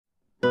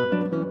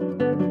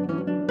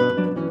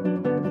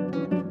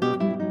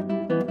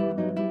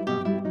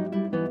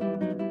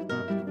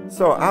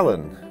So,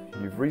 Alan,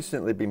 you've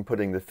recently been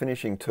putting the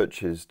finishing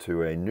touches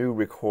to a new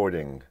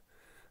recording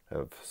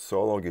of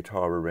solo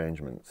guitar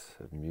arrangements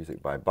of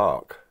music by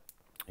Bach.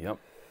 Yep.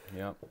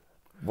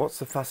 What's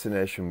the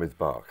fascination with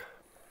Bach?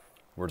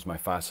 Where does my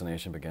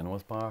fascination begin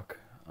with Bach?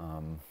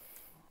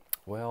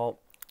 Well,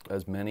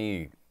 as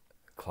many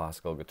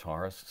classical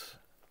guitarists,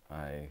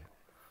 I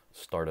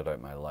started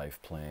out my life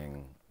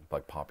playing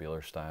like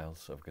popular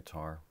styles of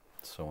guitar.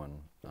 So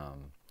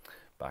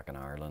back in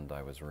Ireland,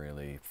 I was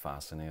really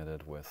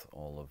fascinated with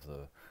all of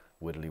the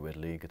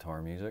widdly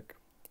guitar music.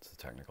 It's the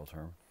technical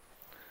term.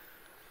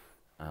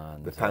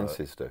 And The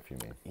fancy stuff, you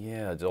mean?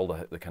 Yeah, it's all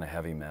the kind of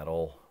heavy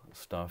metal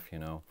stuff, you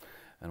know.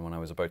 And when I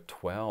was about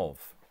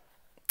 12,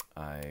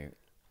 I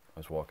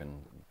was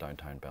walking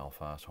downtown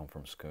Belfast, home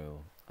from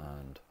school,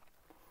 and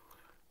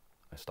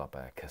I stopped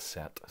by a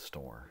cassette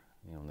store.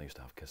 You know, and they used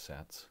to have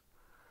cassettes.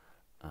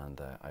 And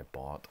I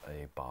bought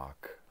a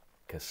Bach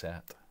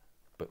cassette.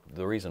 But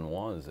the reason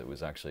was it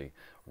was actually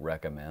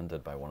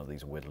recommended by one of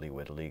these widdly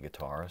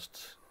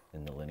guitarists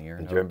in the linear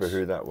notes. Do you remember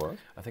who that was?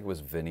 I think it was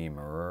Vinnie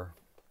Moore,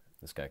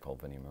 this guy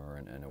called Vinnie Moore,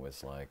 and it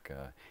was like,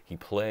 he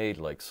played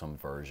like some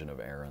version of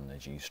Air on the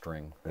G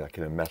string. Like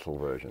in a metal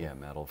version? Yeah,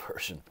 metal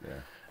version. Yeah.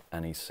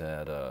 And he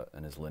said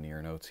in his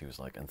linear notes, he was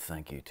like, and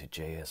thank you to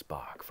J.S.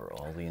 Bach for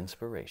all the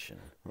inspiration.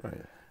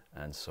 Right.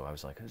 And so I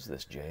was like, who's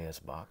this J.S.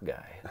 Bach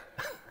guy?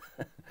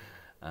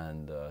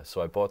 And so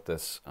I bought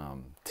this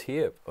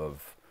tape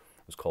of,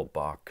 it was called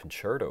Bach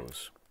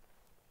Concertos,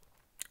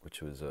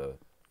 which was a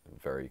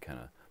very kind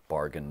of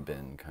bargain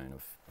bin kind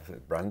of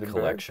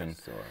collection.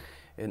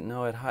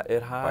 No, it had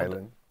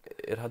Violin?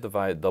 It had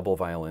the double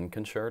violin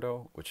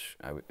concerto, which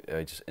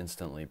I just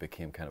instantly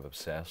became kind of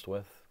obsessed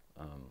with,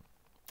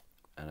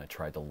 and I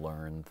tried to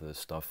learn the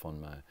stuff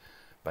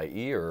by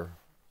ear,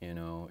 you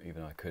know,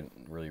 even though I couldn't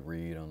really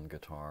read on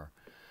guitar.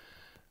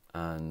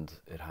 And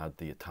it had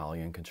the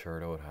Italian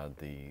concerto, it had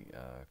the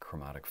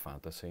chromatic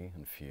fantasy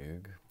and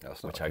fugue.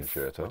 That's not a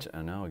concerto. Which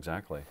I know,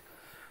 exactly.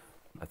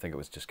 I think it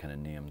was just kind of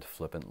named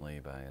flippantly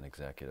by an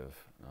executive.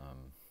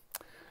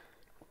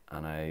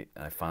 And I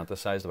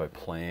fantasized about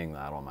playing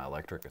that on my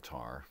electric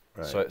guitar.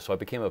 Right. So I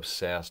became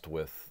obsessed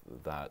with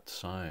that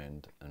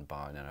sound, and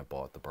then I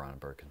bought the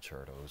Brandenburg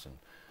concertos, and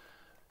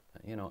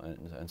you know,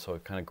 and so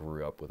it kind of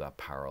grew up with that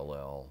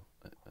parallel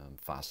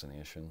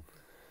fascination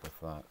with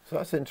that. So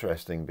that's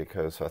interesting,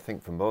 because I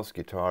think for most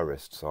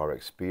guitarists, our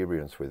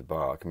experience with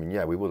Bach, I mean,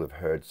 yeah, we will have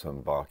heard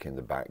some Bach in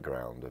the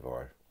background of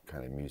our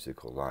kind of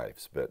musical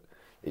lives, but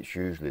it's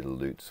usually the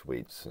lute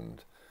suites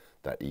and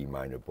that E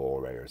minor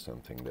Bore or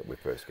something that we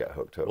first get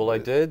hooked up with. Well, I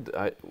did,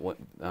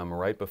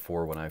 right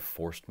before when I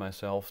forced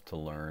myself to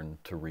learn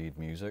to read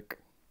music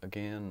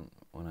again,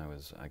 when I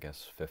was, I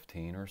guess,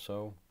 15 or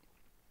so,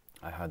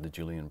 I had the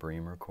Julian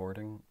Bream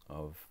recording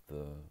of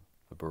the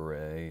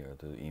Bourrée or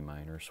the E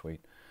minor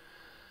suite.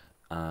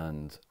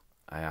 And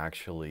I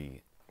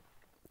actually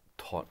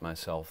taught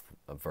myself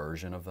a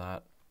version of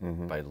that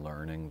by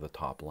learning the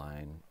top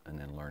line and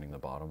then learning the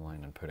bottom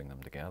line and putting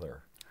them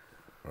together.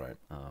 Right.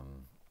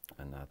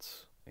 And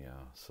that's, yeah,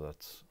 so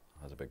that's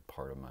a big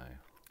part of my...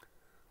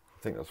 I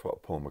think that's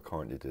what Paul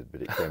McCartney did,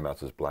 but it came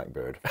out as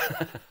Blackbird.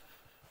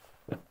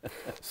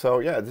 So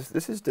yeah,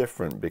 this is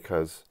different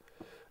because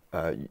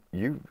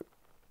you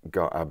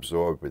got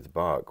absorbed with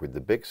Bach, with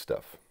the big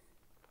stuff.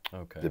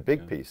 Okay. The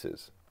big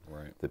pieces.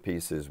 Right. The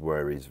pieces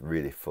where he's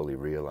really fully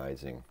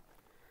realizing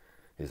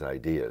his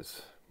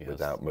ideas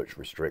without much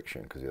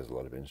restriction, because he has a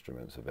lot of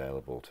instruments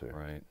available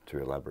to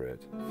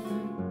elaborate.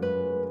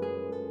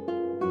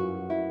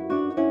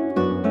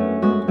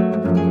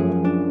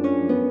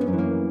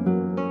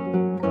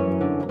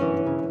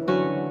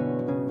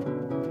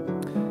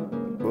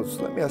 Well,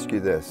 so let me ask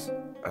you this.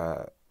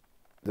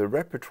 The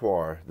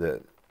repertoire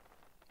that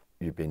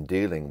you've been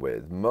dealing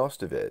with,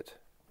 most of it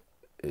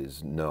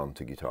is known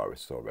to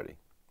guitarists already.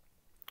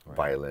 Right.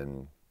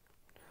 Violin,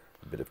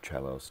 a bit of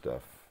cello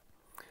stuff,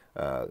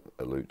 a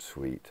lute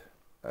suite,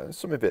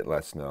 some of it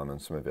less known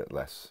and some of it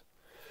less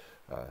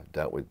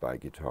dealt with by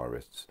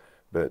guitarists.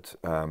 But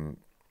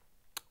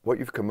what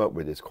you've come up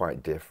with is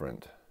quite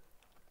different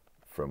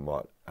from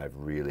what I've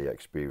really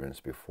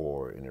experienced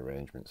before in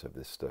arrangements of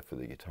this stuff for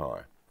the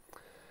guitar,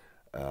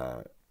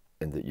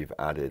 in that you've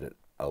added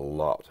a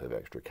lot of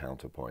extra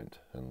counterpoint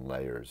and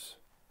layers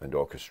and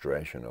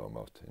orchestration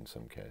almost in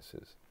some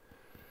cases.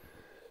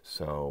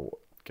 So...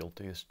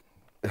 Guiltiest.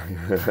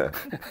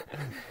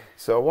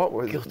 So what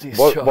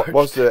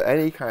was there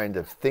any kind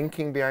of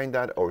thinking behind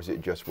that, or is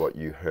it just what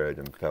you heard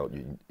and felt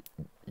you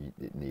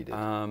needed?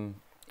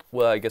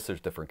 Well, I guess there's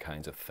different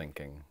kinds of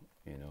thinking.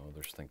 You know,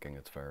 there's thinking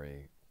that's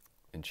very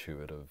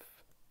intuitive.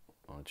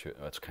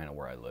 That's kind of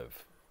where I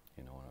live.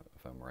 You know,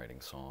 if I'm writing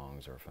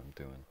songs or if I'm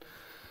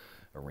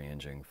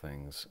arranging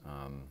things,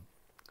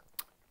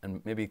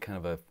 and maybe kind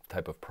of a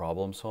type of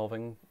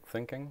problem-solving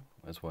thinking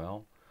as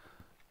well.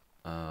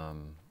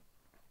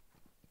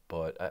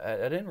 But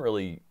I didn't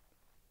really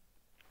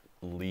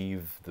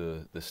leave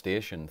the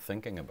station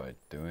thinking about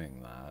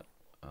doing that.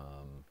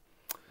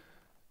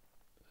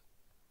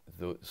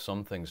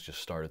 Some things just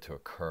started to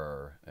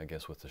occur, I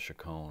guess, with the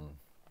Chaconne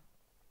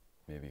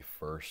maybe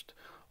first.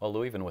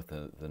 Although even with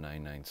the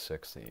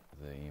 996,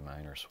 the E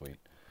minor suite.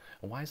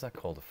 And why is that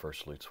called the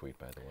first lute suite,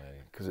 by the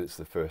way? Because it's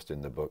the first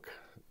in the book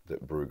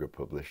that Brugger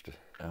published.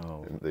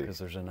 Oh, because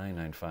there's a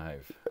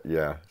 995.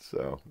 Yeah,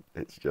 so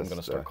it's just... I'm going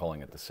to start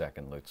calling it the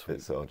second lute suite.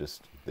 It's all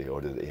just the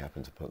order that he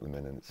happened to put them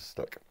in, and it's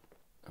stuck.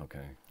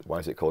 Okay. Why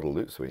is it called a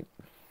lute suite?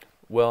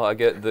 Well, I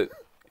get the...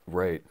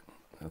 Right.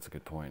 That's a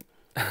good point.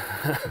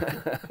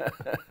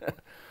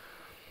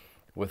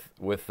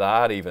 With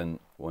that, even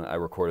when I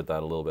recorded that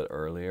a little bit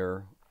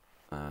earlier,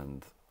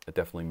 and it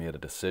definitely made a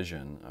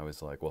decision. I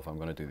was like, well, if I'm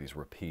going to do these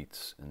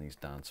repeats in these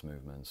dance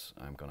movements,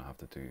 I'm going to have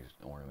to do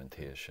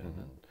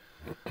ornamentation,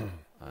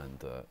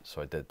 and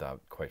so I did that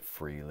quite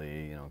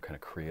freely, you know, kind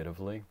of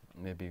creatively,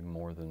 maybe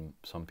more than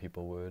some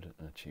people would,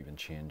 and it even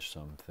changed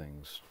some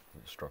things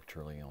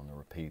structurally on the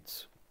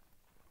repeats.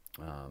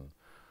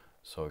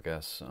 So I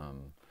guess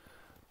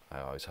I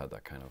always had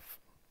that kind of,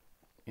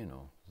 you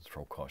know,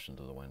 throw caution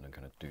to the wind and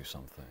kind of do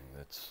something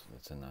that's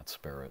in that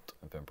spirit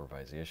of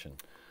improvisation.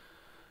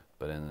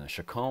 But in the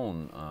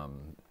chaconne,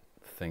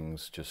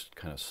 things just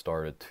kind of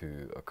started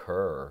to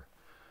occur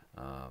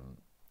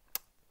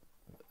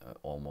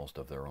almost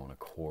of their own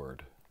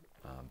accord.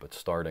 But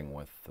starting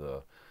with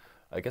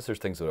I guess there's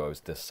things that I was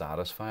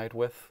dissatisfied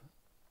with,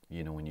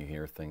 you know, when you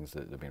hear things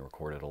that have been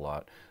recorded a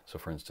lot. So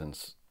for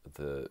instance,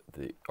 the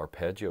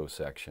arpeggio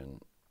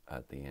section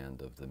at the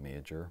end of the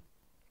major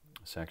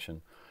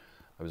section,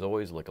 I was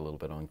always like a little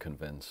bit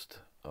unconvinced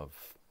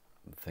of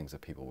things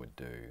that people would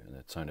do, and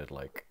it sounded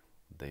like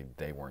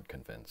they weren't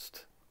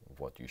convinced of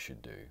what you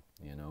should do,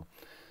 you know.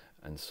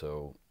 And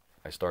so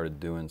I started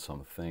doing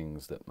some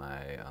things that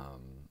my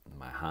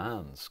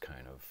hands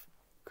kind of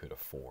could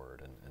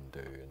afford and do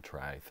and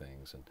try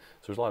things, and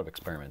so there's a lot of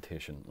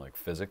experimentation, like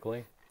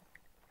physically,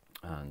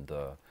 and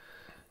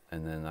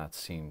then that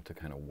seemed to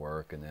kind of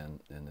work. And then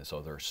in this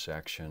other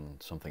section,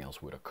 something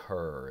else would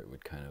occur. It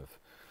would kind of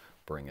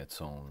bring its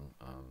own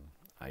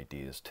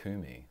ideas to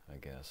me, I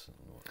guess,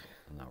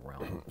 in that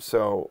realm.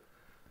 So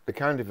the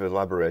kind of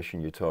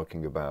elaboration you're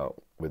talking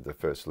about with the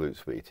first lute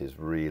suite is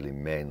really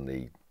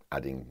mainly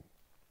adding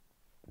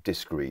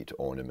discrete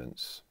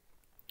ornaments,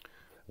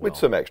 with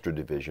some extra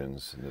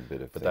divisions and a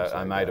bit of. But that,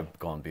 I might have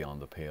gone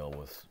beyond the pale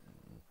with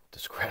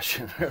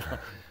discretion.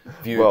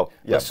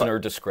 Listener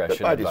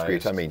discretion. By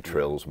discrete, I mean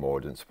trills,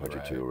 mordants,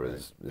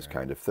 partituras, this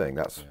kind of thing.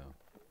 That's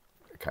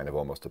kind of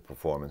almost a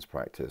performance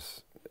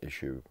practice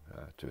issue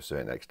to a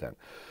certain extent.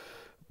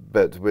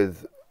 But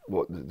with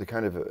what the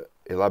kind of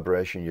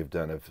elaboration you've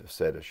done of,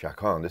 said, a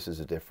chaconne, this is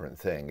a different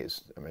thing.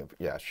 It's, I mean,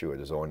 yeah, sure,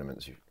 there's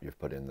ornaments you've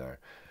put in there,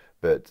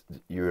 but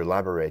you're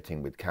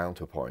elaborating with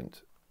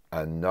counterpoint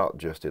and not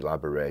just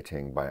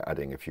elaborating by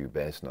adding a few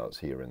bass notes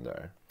here and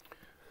there.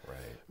 Right.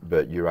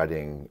 But you're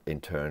adding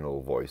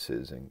internal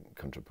voices and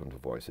contrapuntal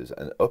voices,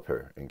 and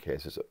upper, in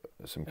cases,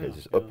 some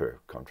cases, upper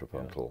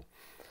contrapuntal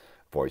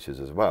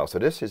voices as well. So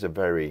this is a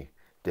very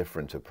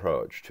different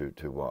approach to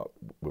what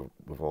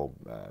we've all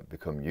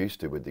become used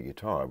to with the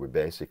guitar. We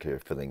basically are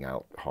filling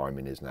out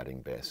harmonies and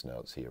adding bass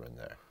notes here and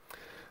there.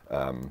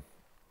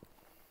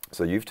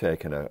 So you've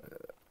taken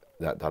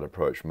that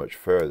approach much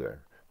further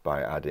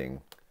by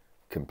adding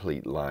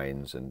complete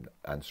lines and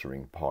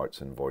answering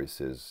parts and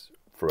voices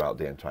throughout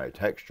the entire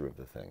texture of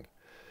the thing.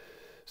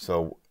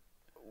 So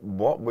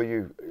what were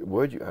you,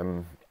 what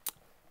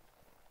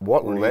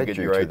led you get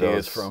your to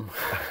ideas those from?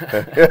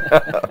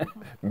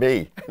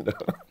 Me.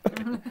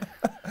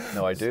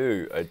 No, I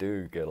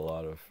do get a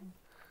lot of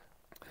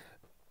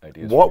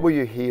ideas. What were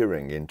you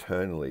hearing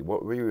internally?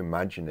 What were you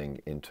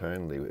imagining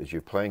internally as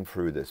you're playing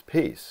through this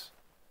piece,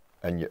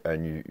 and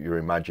your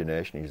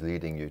imagination is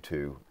leading you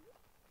to,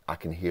 I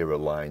can hear a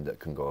line that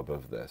can go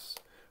above this,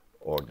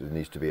 or there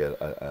needs to be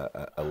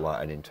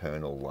an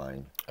internal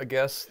line? I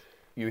guess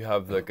you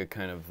have like a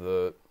kind of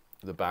the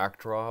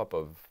backdrop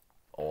of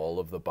all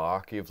of the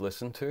Bach you've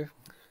listened to,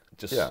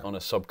 just on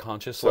a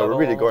subconscious level. So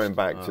we're really going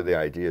back to the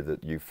idea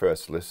that you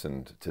first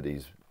listened to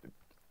these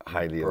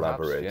highly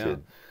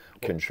elaborated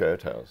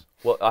concertos.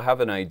 Well, I have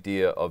an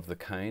idea of the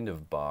kind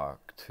of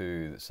Bach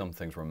too that some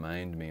things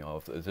remind me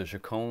of. The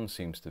chaconne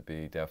seems to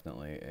be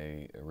definitely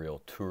a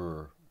real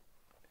tour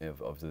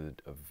of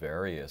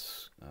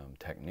various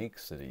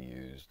techniques that he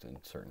used, and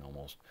certain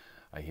almost,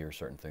 I hear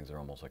certain things that are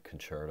almost like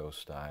concerto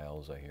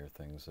styles. I hear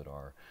things that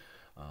are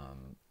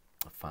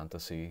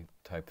fantasy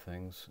type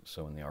things.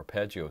 So in the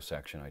arpeggio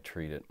section, I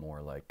treat it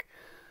more like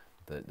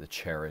the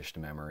cherished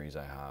memories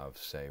I have,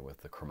 say,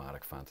 with the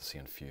chromatic fantasy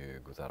and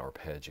fugue, with that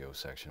arpeggio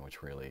section,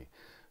 which really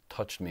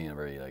touched me in a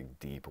very like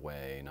deep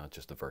way, not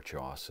just the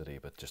virtuosity,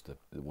 but just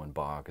when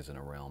Bach is in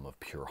a realm of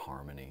pure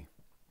harmony.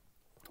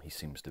 He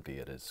seems to be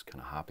at his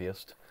kind of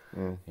happiest.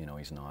 You know,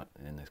 he's not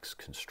in the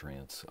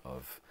constraints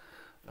of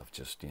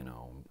just, you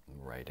know,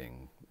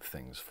 writing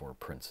things for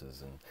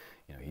princes, and,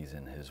 you know, he's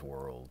in his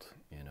world,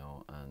 you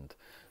know. And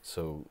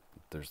so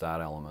there's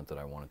that element that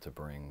I wanted to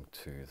bring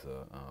to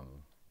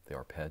the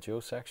arpeggio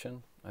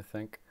section, I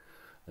think,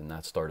 and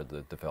that started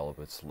to develop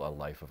a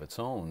life of its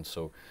own.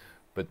 So,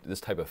 but this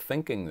type of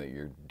thinking that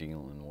you're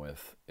dealing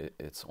with,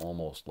 it's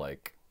almost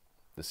like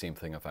the same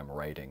thing if I'm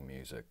writing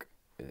music.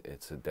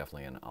 It's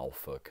definitely an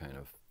alpha kind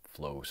of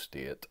flow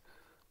state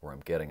where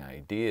I'm getting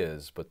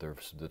ideas, but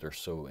they're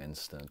so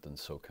instant and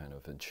so kind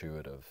of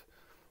intuitive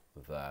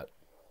that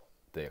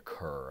they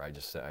occur. I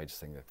just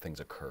think that things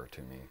occur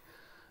to me.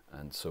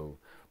 And so,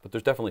 but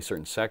there's definitely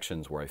certain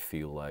sections where I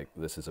feel like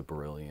this is a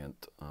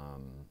brilliant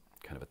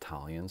kind of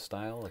Italian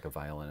style, like a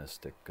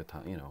violinistic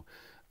guitar, you know,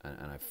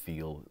 and I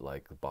feel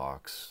like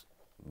Bach's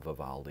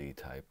Vivaldi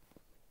type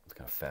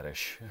kind of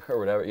fetish or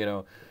whatever, you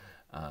know,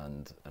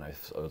 and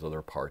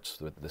other parts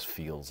that this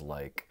feels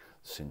like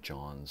St.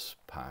 John's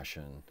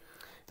Passion.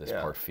 This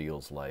part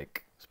feels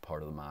like it's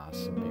part of the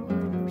Mass in B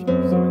minor.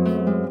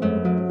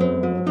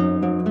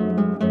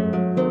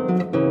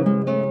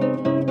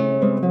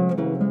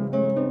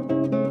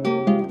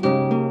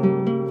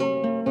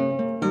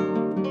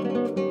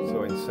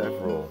 So in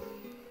several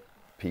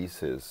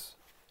pieces,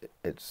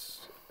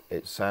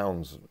 it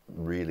sounds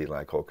really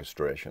like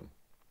orchestration,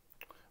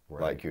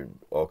 like you're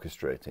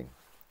orchestrating.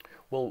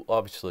 Well,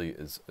 obviously,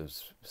 as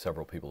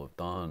several people have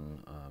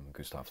done,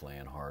 Gustav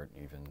Leonhardt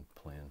even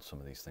playing some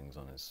of these things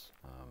on his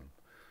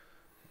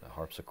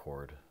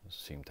harpsichord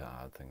seemed to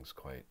add things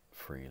quite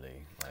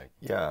freely. Like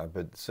yeah,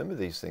 but some of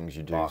these things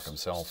you do Bach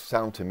himself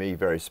sound to me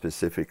very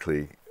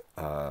specifically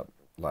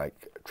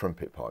like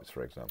trumpet parts,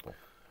 for example.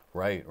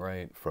 Right,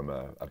 right. From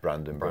a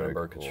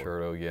Brandenburg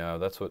concerto. Yeah,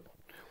 that's what.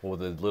 Well,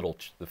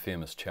 the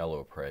famous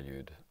cello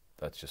prelude.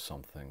 That's just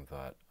something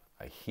that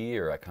I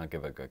hear. I can't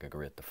give a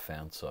great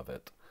defense of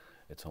it.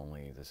 It's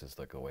only, this is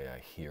like the way I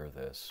hear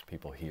this.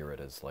 People hear it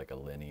as like a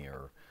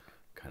linear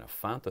kind of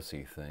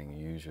fantasy thing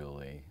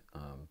usually.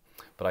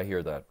 But I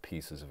hear that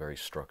piece as a very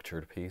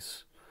structured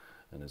piece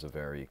and as a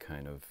very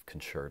kind of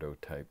concerto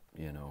type,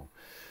 you know.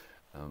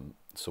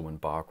 So when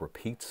Bach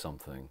repeats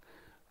something,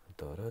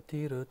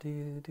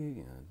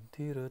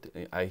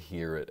 I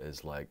hear it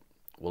as like,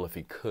 well, if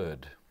he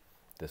could,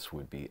 this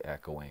would be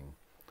echoing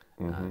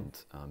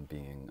and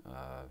being,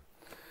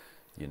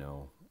 you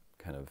know,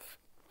 kind of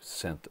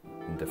sent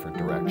in different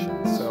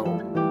directions. So,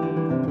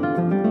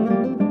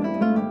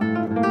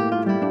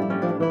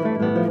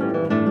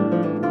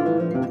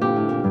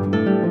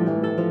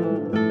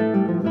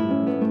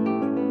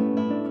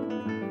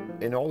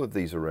 in all of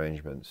these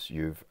arrangements,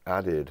 you've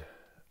added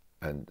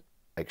and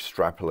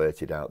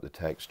extrapolated out the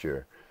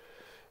texture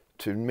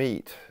to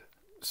meet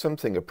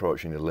something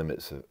approaching the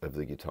limits of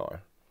the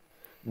guitar.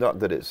 Not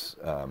that it's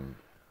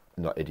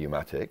not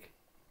idiomatic,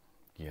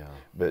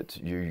 but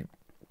you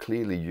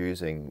clearly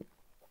using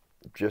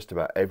just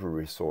about every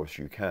resource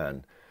you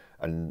can,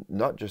 and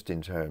not just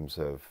in terms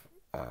of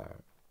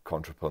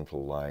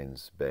contrapuntal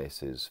lines,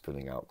 basses,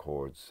 filling out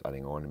chords,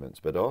 adding ornaments,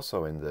 but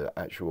also in the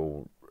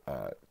actual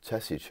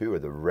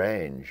tessitura, the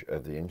range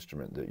of the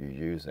instrument that you're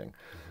using.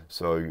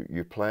 So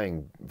you're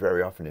playing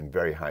very often in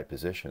very high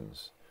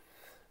positions,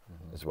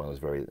 as well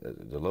as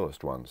the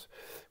lowest ones,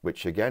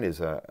 which again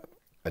is a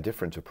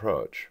different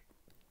approach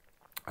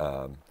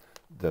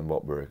than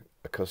what we're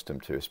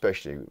accustomed to,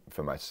 especially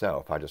for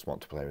myself. I just want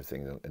to play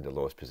everything in the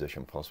lowest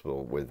position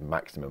possible with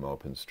maximum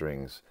open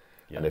strings.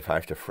 And if I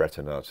have to fret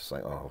a note, it's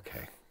like, oh,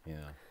 okay.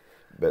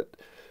 But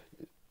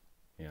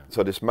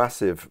so this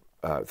massive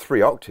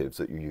 3 octaves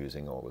that you're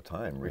using all the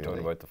time, really. We're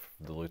talking about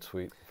the lute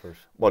suite first?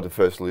 Well, the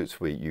first lute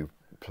suite, you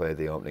play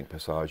the opening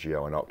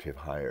passaggio an octave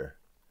higher.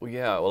 Well,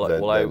 yeah.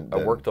 Well, I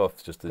worked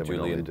off just the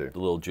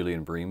little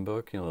Julian Bream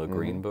book, you know, the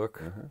green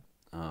book.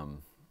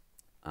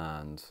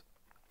 And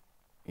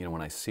you know,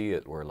 when I see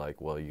it, we're like,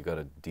 well, you got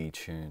to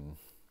detune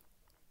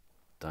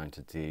down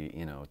to D.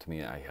 You know, to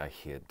me, I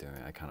hate doing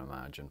it. I can't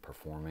imagine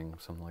performing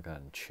something like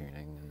that and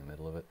tuning in the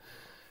middle of it.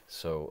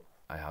 So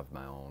I have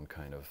my own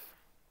kind of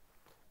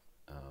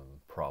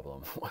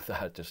problem with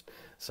that. Just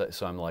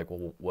so I'm like,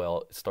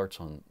 well, it starts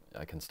on.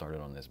 I can start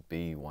it on this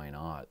B. Why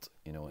not?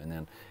 You know, and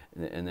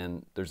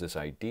then there's this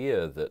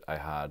idea that I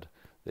had.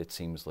 It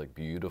seems like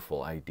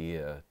beautiful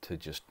idea to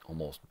just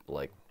almost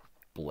like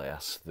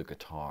bless the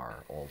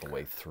guitar all the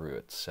way through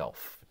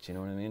itself. Do you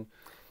know what I mean?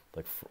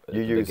 Like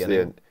you use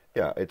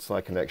it's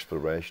like an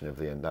exploration of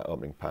that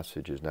opening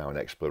passage is now an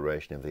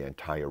exploration of the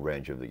entire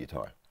range of the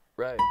guitar.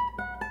 Right.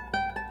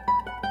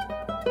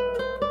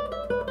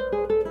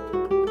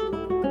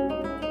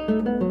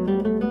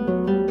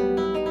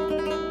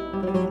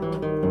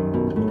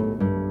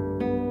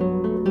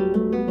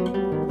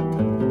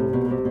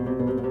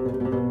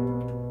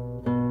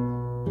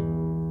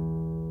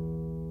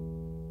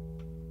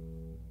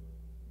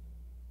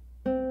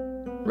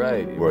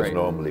 Whereas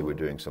normally we're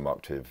doing some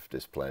octave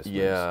displacements.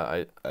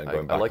 Yeah,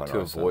 I like to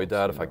avoid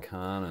that if I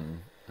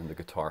can, and the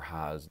guitar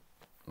has,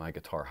 my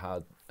guitar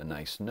had a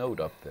nice note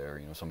up there.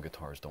 You know, some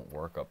guitars don't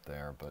work up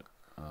there, but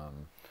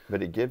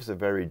it gives a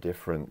very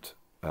different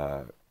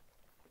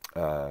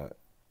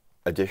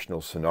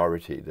additional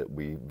sonority that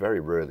we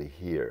very rarely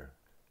hear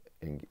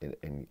in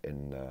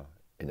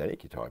any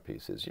guitar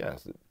pieces.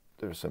 Yes,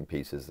 there are some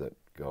pieces that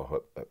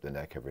go up the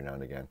neck every now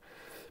and again,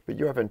 but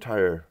you have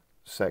entire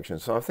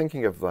sections. So I'm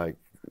thinking of like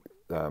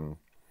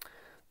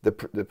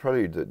the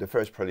prelude, the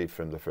first prelude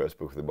from the first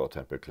book of the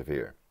Well-Tempered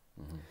Clavier,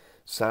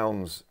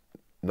 sounds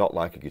not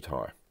like a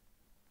guitar.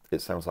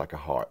 It sounds like a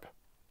harp.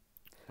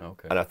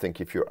 Okay. And I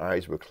think if your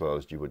eyes were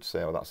closed, you would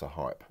say, oh, that's a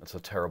harp. That's a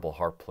terrible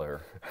harp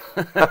player.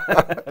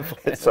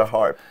 It's a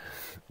harp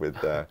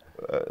with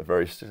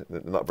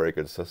not very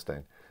good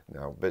sustain.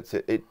 No, but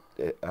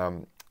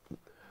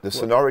the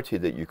sonority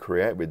that you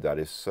create with that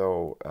is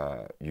so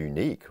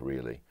unique,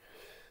 really.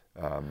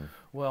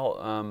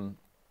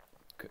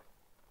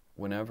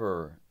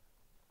 Whenever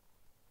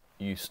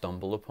you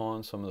stumble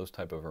upon some of those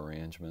type of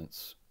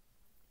arrangements,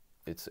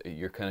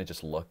 you're kind of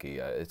just lucky.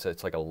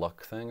 It's like a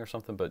luck thing or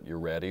something, but you're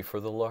ready for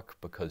the luck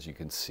because you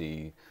can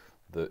see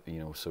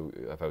so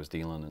if I was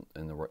dealing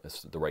in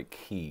the right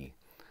key.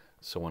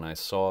 So when I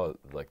saw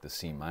like the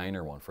C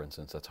minor one, for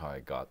instance, that's how I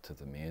got to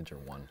the major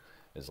one,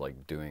 is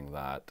like doing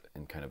that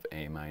in kind of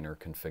A minor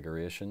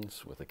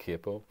configurations with a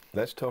capo.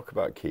 Let's talk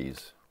about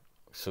keys.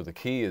 So the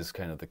key is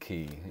kind of the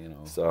key, you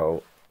know.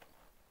 So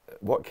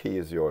what key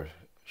is your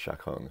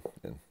chaconne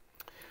in?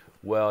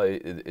 Well,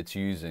 it's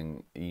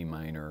using E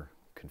minor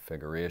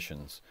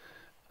configurations,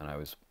 and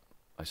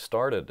I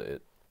started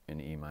it in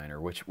E minor,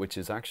 which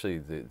is actually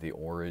the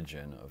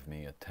origin of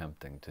me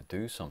attempting to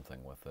do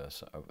something with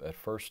this. At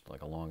first,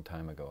 like a long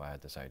time ago, I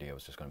had this idea I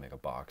was just going to make a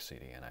Bach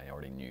CD, and I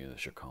already knew the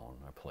chaconne.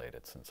 I played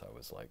it since I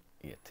was like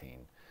 18,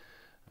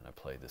 and I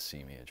played the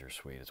C major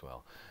suite as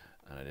well,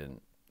 and I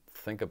didn't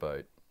think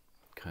about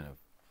kind of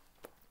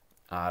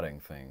adding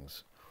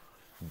things.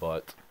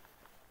 But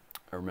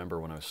I remember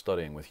when I was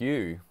studying with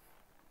you,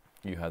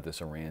 you had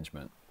this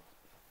arrangement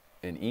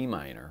in E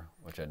minor,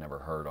 which I'd never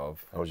heard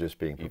of. I was just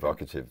being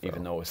provocative.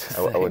 Even though it's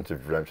I wouldn't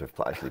have dreamt of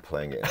actually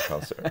playing it in a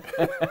concert.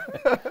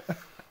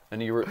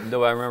 And you were,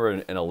 no, I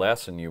remember in a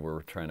lesson you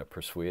were trying to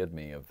persuade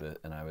me of it,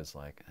 and I was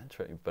like,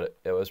 but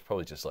it was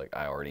probably just like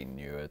I already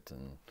knew it,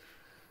 and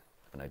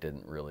I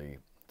didn't really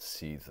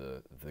see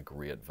the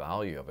great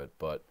value of it,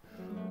 but.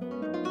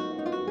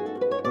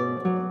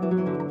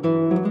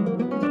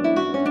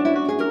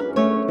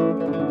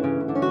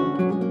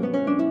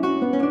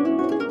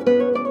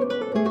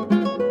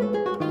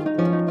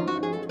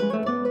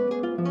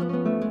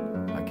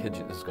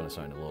 This is going to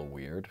sound a little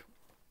weird,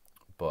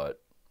 but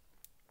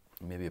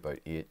maybe about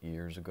 8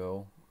 years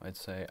ago, I'd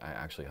say, I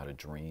actually had a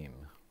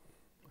dream,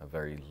 a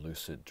very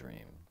lucid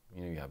dream.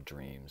 You know, you have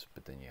dreams,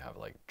 but then you have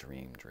like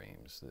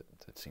dreams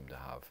that seem to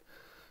have,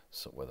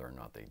 so whether or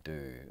not they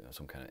do,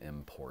 some kind of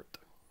import,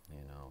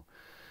 you know.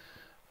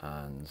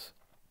 And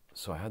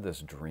so I had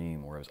this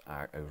dream where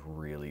I was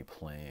really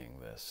playing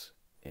this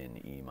in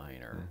E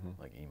minor,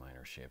 like E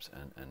minor shapes,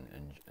 and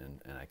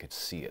I could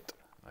see it,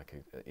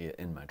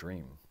 in my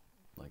dream.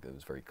 Like it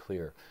was very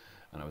clear,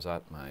 and I was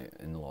at my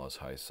in-laws'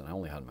 house, and I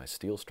only had my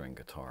steel string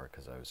guitar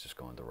because I was just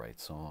going to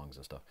write songs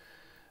and stuff.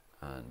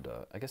 And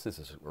I guess this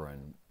is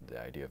around the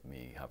idea of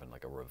me having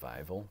like a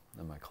revival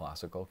in my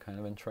classical kind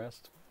of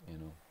interest, you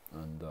know.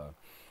 And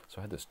so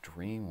I had this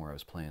dream where I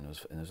was playing, and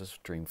it was this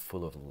dream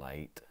full of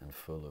light and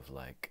full of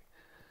like,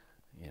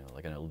 you know,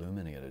 like an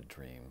illuminated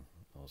dream.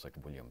 It was like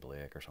William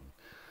Blake or something.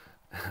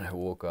 And I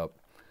woke up,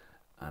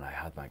 and I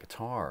had my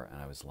guitar,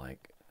 and I was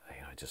like,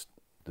 you know, just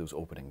those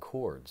opening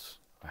chords.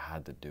 I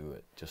had to do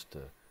it just to.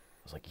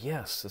 I was like,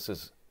 yes, this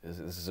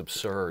is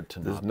absurd to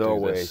not do this. There's no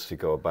way to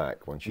go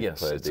back once you've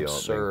played the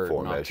opening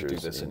four measures to do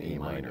this in E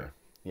minor.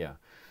 Yeah.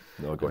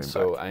 No going back.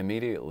 So I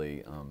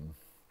immediately,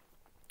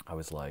 I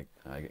was like,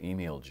 I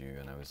emailed you,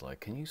 and I was like,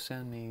 can you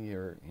send me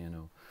your, you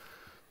know,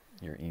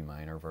 your E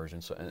minor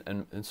version? So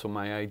and so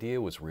my idea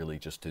was really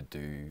just to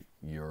do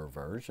your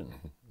version,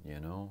 you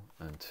know,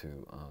 and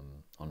to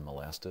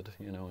unmolested,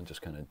 you know, and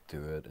just kind of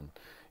do it. And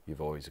you've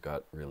always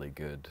got really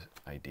good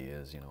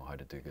ideas, you know, how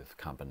to do the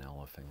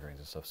campanella fingerings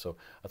and stuff. So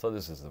I thought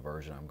this is the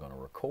version I'm going to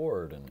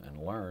record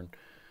and learn,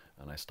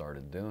 and I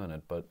started doing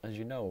it. But as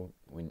you know,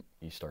 when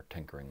you start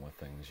tinkering with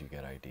things, you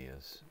get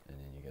ideas, and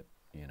then you get,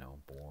 you know,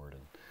 bored,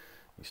 and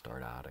you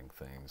start adding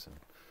things,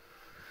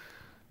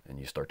 and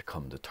you start to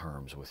come to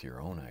terms with your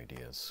own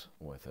ideas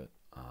with it.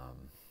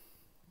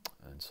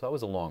 And so that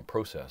was a long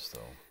process,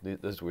 though.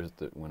 This was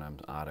when I'm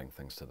adding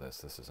things to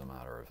this is a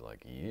matter of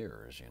like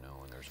years, you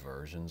know. And there's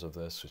versions of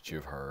this which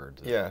you've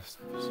heard. Yes,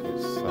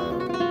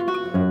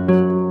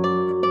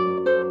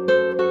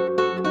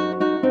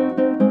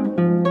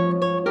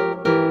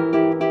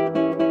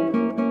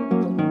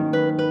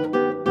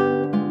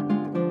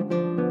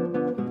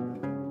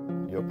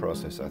 your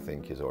process, I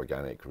think, is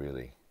organic.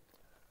 Really,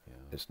 yeah.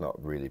 It's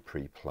not really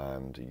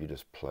pre-planned. You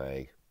just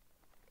play.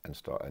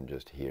 And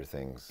just hear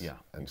things, yeah,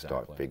 and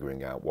exactly. Start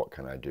figuring out what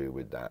can I do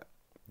with that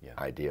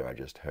idea I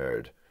just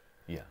heard.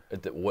 Yeah.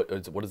 What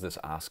is this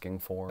asking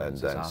for? And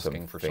is then this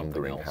asking for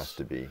something else? Has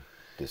to be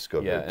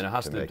discovered. Yeah, and it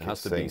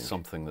has to be sing.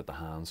 something that the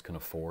hands can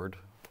afford.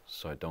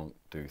 So I don't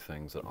do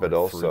things that but aren't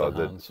also through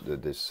the hands.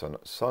 the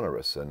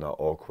sonorous and not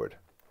awkward.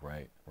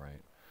 Right.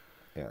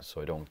 Yeah.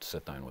 So I don't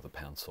sit down with a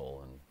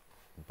pencil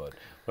but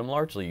I'm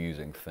largely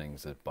using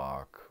things that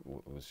Bach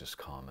was just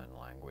common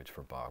language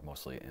for Bach,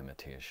 mostly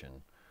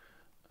imitation.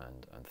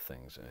 And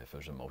things. If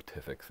there's a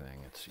motivic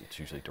thing, it's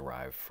usually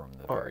derived from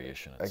the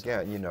variation itself.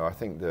 Again, you know, I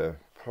think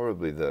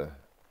probably the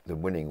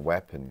winning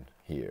weapon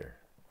here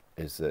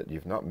is that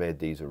you've not made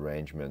these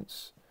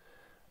arrangements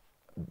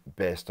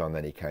based on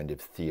any kind of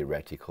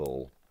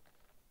theoretical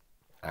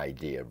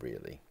idea,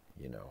 really.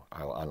 You know,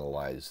 I'll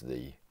analyze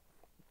the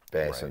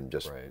bass and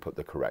just put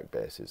the correct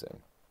basses in.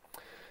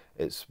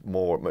 It's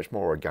much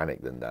more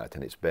organic than that,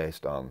 and it's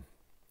based on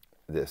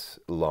this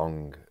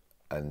long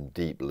and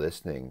deep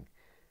listening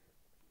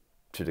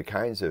to the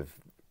kinds of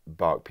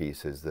Bach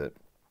pieces that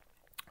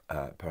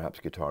perhaps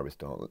guitarists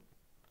don't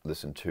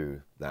listen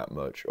to that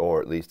much,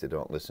 or at least they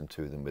don't listen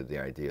to them with the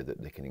idea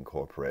that they can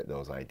incorporate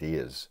those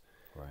ideas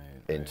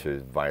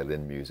into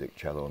violin music,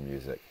 cello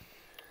music.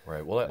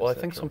 Right. Well, I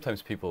think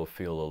sometimes people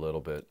feel a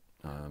little bit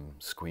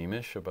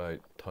squeamish about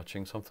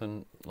touching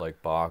something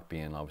like Bach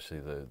being obviously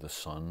the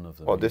son of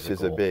the Well, this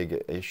is a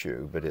big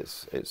issue, but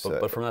it's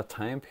but from that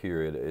time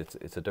period,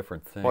 it's a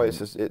different thing. Well,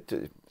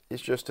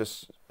 it's just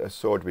a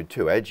sword with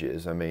two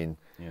edges. I mean,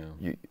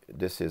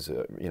 this is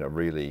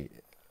really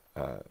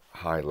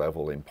high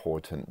level,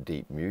 important,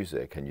 deep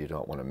music, and you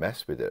don't want to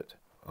mess with it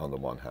on the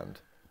one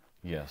hand.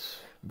 Yes.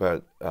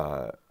 But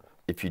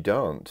if you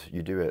don't,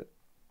 you do it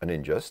an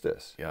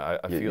injustice. Yeah,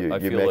 I feel you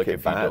like make it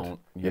if bad. you don't,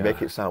 you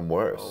make it sound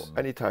worse.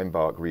 Anytime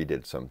Bach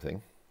redid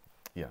something,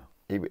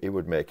 he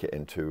would make it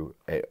into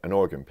an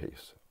organ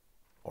piece,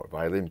 or a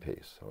violin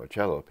piece, or a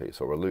cello piece,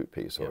 or a lute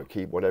piece, or a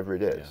key, whatever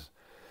it is,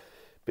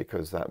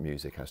 because that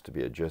music has to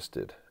be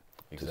adjusted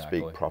to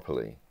speak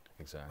properly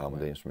on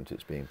the instrument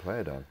it's being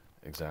played on.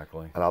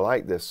 Exactly. And I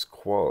like this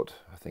quote,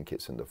 I think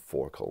it's in the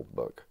Forkel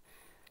book,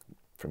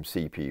 from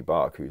C.P.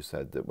 Bach, who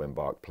said that when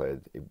Bach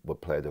played, he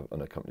would play the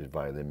unaccompanied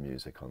violin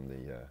music on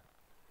the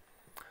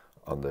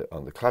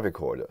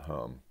clavichord at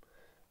home,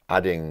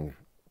 adding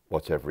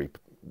whatever he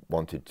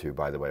wanted to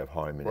by the way of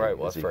harmony, right,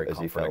 well, as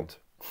he felt.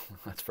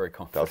 That's very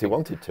comforting. Felt he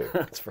wanted to.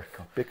 That's very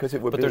comforting. Because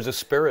it would. But be, there's a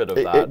spirit of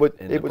that.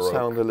 It would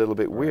sound a little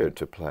bit weird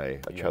to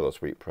play a cello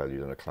suite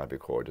prelude on a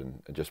clavichord and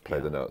just play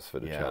the notes for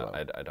the cello.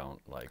 I don't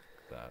like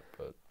that,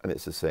 but. And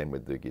it's the same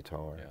with the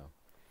guitar.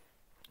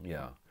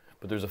 Yeah.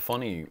 But there's a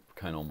funny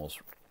kind of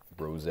almost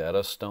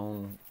Rosetta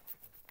Stone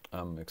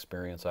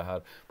experience I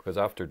had, because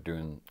after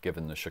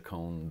giving the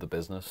Chaconne the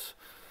business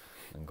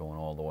and going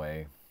all the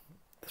way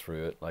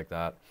through it like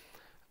that,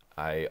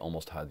 I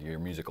almost had your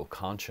musical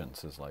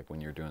conscience is like when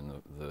you're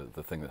doing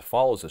the thing that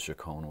follows the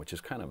Chaconne, which is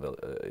kind of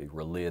a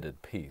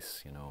related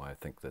piece. You know, I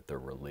think that they're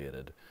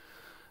related,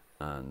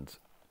 and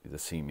the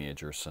C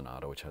major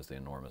sonata, which has the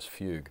enormous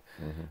fugue.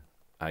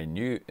 I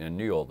knew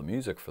all the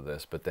music for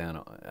this, but then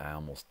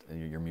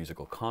your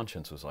musical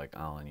conscience was like,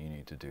 Alan, you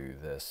need to do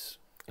this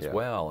as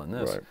well, and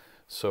this. Right.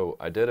 So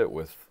I did it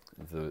with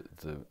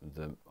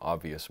the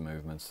obvious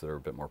movements that are a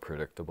bit more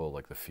predictable,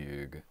 like the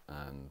fugue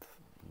and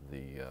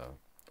the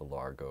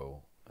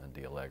largo and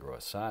the allegro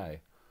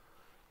assai.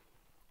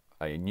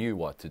 I knew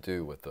what to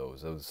do with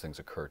those. Those things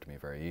occurred to me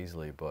very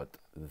easily, but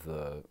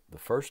the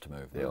first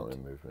movement, the only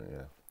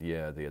movement,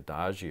 the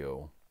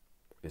adagio,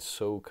 is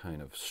so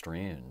kind of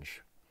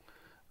strange.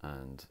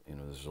 And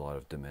there's a lot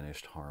of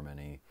diminished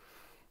harmony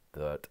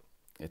that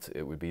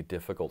it would be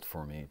difficult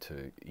for me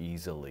to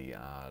easily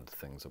add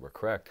things that were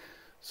correct.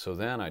 So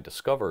then I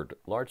discovered,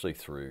 largely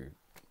through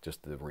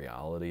just the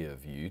reality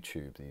of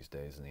YouTube these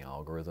days and the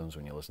algorithms,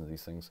 when you listen to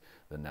these things,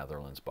 the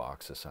Netherlands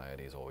Bach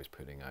Society is always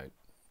putting out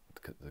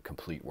the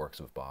complete works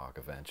of Bach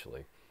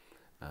eventually.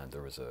 And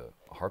there was a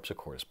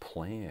harpsichordist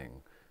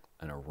playing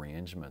an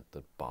arrangement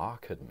that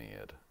Bach had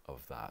made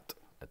of that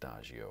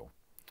adagio,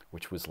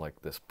 which was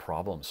like this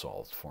problem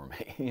solved for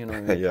me, you know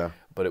what I mean?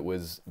 But it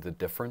was, the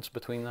difference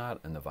between that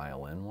and the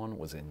violin one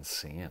was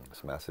insane.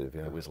 It's massive,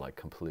 It was like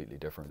completely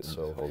different.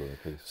 So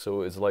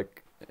it was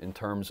like, in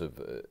terms of,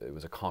 it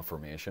was a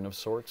confirmation of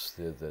sorts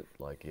that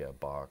like,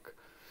 Bach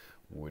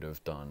would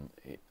have done.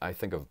 I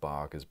think of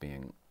Bach as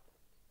being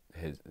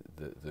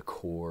the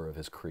core of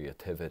his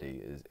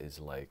creativity is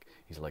like,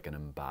 he's like an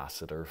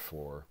ambassador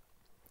for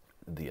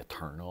the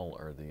eternal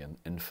or the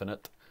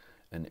infinite,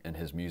 and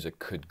his music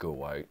could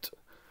go out.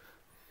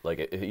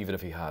 Like, even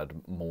if he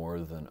had more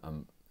than,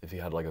 if he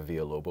had like a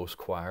Villalobos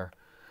choir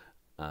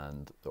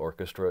and the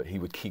orchestra, he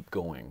would keep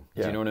going.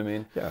 Do you know what I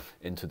mean?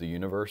 Into the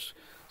universe.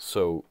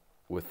 So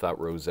with that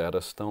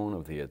Rosetta Stone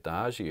of the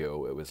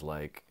adagio, it was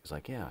like,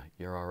 yeah,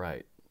 you're all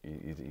right.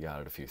 You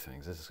added a few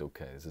things. This is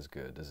okay. This is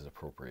good. This is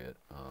appropriate.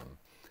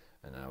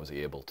 And I was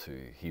able to,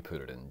 he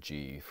put it in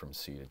G from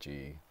C to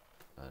G,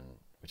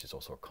 which is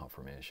also a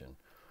confirmation.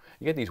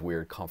 You get these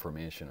weird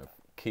confirmation of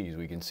keys.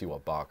 We can see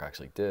what Bach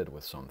actually did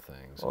with some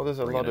things. Well, there's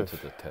a lot of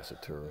the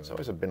tessitura. There's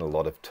always been a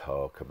lot of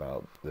talk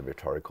about the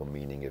rhetorical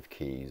meaning of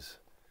keys,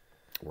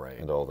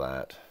 and all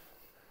that.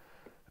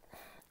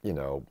 You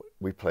know,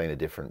 we play in a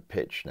different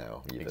pitch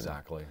now. Even.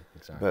 Exactly.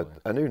 But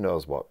and who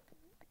knows what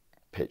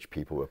pitch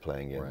people were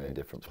playing in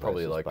different places.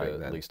 Probably like back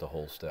at least a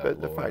whole step.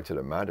 But the fact of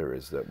the matter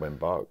is that when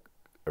Bach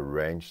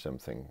arranged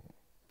something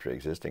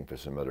pre-existing for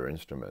some other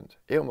instrument,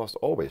 he almost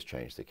always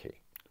changed the key.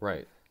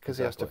 Right. Because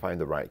he has to find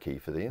the right key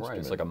for the instrument. Right,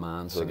 it's like a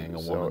man singing a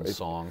woman's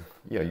song.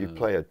 Yeah, you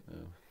play a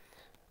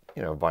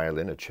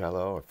violin, a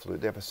cello, a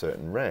flute, they have a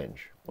certain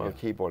range. Well, a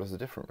keyboard has a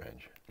different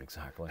range.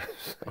 Exactly.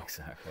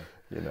 Exactly.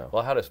 You know.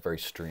 Well, I had a very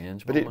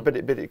strange But moment.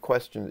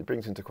 it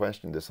brings into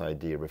question this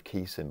idea of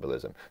key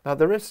symbolism. Now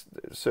there is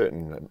a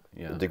certain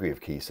degree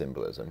of key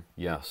symbolism.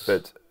 Yes.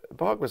 But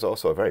Bach was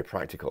also a very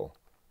practical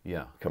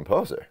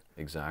composer.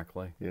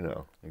 Exactly. You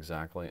know.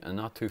 Exactly. And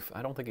not too,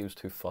 I don't think he was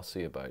too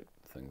fussy about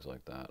things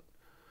like that.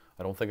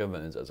 I don't think of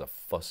him as a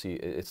fussy,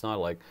 it's not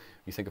like,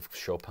 you think of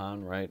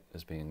Chopin, right,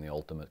 as being the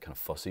ultimate kind of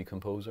fussy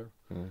composer,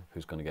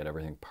 who's going to get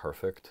everything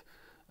perfect.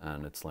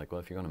 And it's like, well,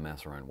 if you're going to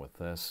mess around with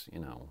this, you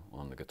know,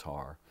 on the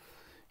guitar,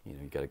 you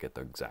know, you got to get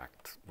the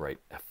exact right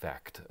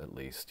effect, at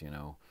least, you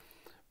know.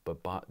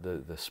 But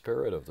the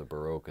spirit of the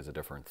Baroque is a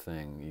different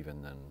thing,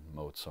 even than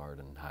Mozart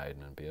and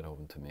Haydn and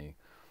Beethoven to me.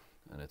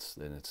 And it's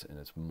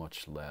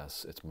much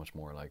less. It's much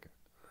more like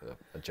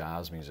a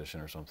jazz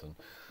musician or something.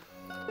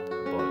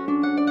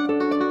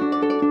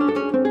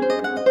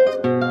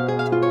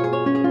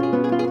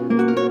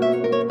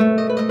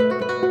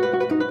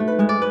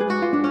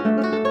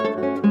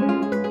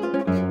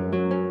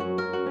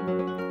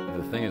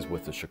 The thing is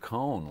with the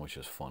chaconne, which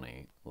is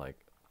funny, like,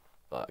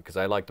 because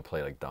I like to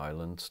play like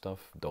Dowland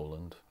stuff,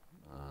 and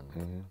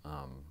and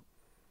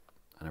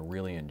I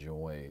really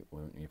enjoy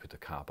when you put the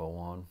capo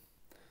on,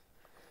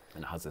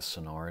 and it has this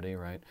sonority,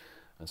 right?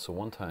 And so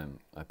one time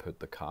I put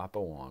the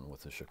capo on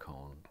with the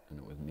chaconne, and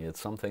it made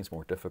some things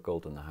more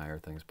difficult than the higher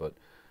things, but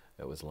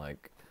it was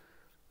like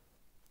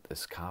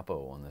this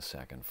capo on the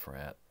second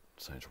fret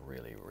sounds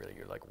really, really,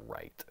 you're like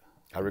right.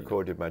 I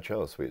recorded my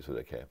cello suites with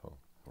a capo.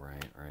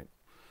 Right, right.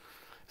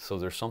 So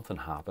there's something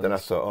happens. Then I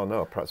thought, oh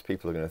no, perhaps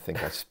people are going to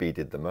think I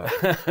speeded them up.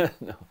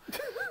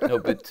 No,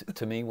 but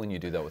to me, when you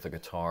do that with a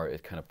guitar,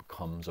 it kind of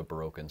becomes a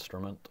Baroque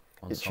instrument.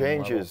 On some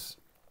changes.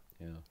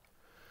 Level.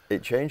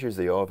 It changes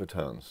the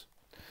overtones.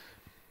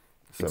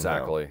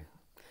 Exactly.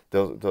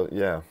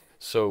 Yeah.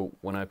 So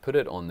when I put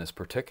it on this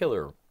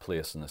particular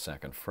place in the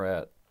second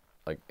fret,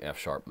 like F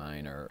sharp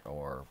minor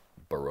or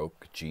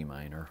Baroque G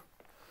minor,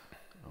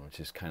 which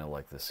is kind of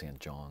like the St.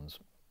 John's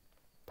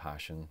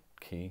Passion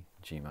key,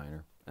 G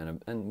minor,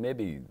 and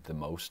maybe the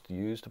most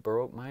used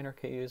Baroque minor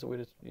key, is what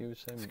you would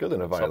say. It's good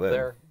in a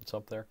violin. It's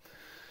up there.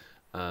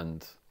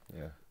 And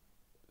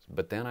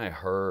but then I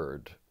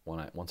heard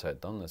once I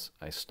had done this,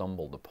 I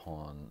stumbled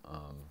upon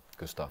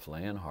Gustav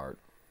Leonhardt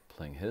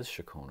playing his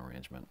chaconne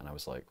arrangement, and I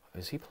was like,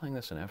 is he playing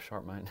this in F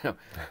sharp minor? No.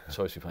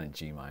 So is he playing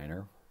G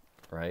minor,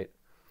 right?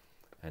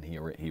 And he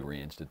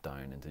arranged it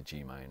down into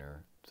G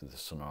minor to the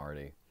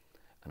sonority,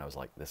 and I was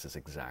like, this is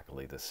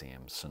exactly the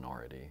same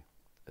sonority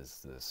as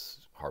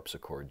this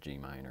harpsichord G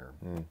minor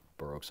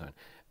Baroque sound,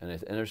 and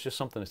there's just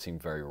something that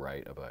seemed very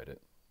right about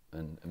it,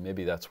 and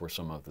maybe that's where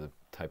some of the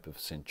type of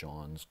St.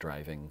 John's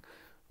driving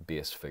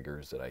bass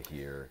figures that I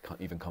hear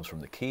even comes from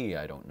the key.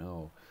 I don't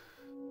know.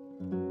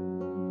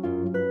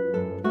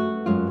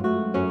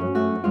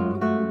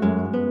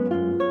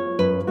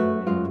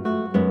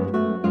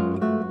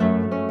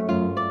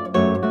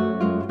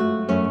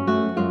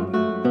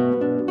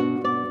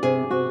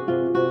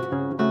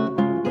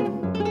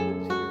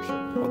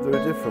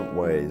 Different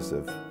ways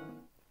of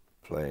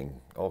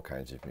playing all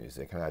kinds of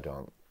music, and I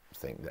don't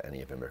think that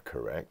any of them are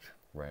correct.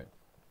 Right.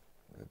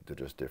 They're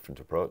just different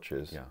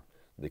approaches. Yeah.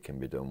 They can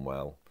be done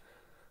well,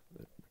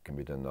 they can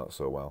be done not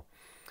so well.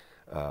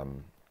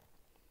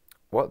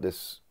 What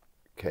this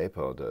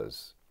capo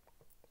does,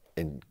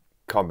 in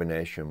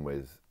combination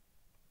with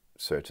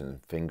certain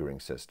fingering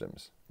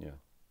systems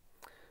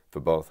for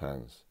both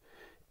hands,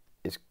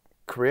 is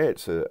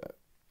creates a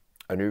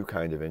new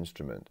kind of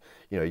instrument.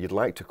 You know, you'd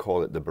like to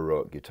call it the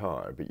Baroque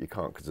guitar, but you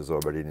can't because there's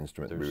already an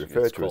instrument that we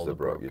refer to as the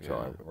Baroque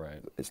guitar. Yeah,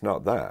 right. It's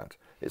not that.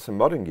 It's a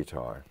modern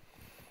guitar,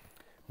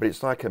 but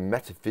it's like a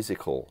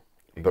metaphysical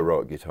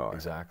Baroque guitar.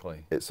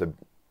 Exactly. It's a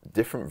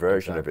different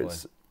version of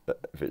itself.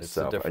 It's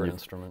a different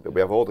instrument. But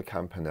we have all the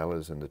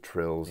campanellas and the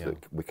trills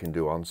that we can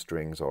do on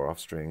strings or off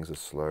strings, a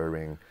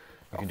slurring.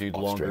 You can do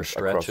longer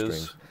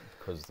stretches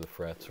because the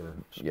frets are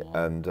small.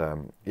 Yeah, and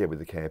with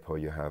the capo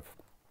you have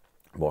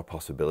more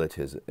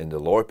possibilities in the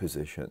lower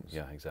positions.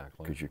 Yeah,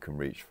 exactly. Because you can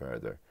reach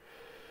further.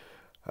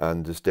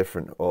 And there's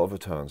different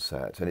overtone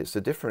sets, and it's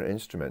a different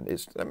instrument.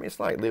 It's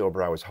like Leo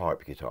Brouwer's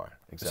harp guitar.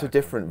 Exactly. It's a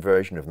different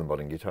version of the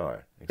modern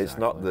guitar. Exactly. It's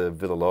not the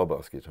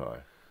Villa-Lobos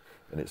guitar,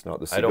 and it's not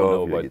the I don't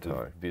know Segovia about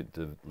guitar.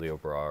 the Leo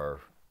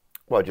Brouwer.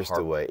 Well, just harp.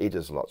 the way he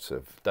does lots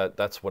of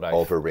that's what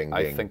over-ringing.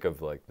 I think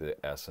of, like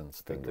the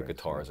essence that the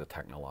guitar is a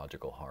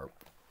technological harp.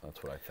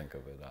 That's what I think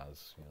of it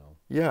as, you know.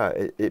 Yeah,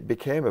 it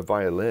became a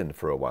violin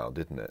for a while,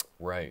 didn't it?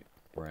 Right,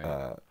 right.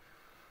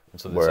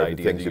 And so this where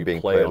idea things that are being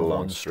you play played on along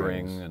one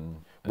string strings,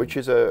 and which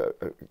is a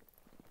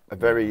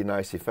very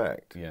nice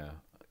effect. Yeah.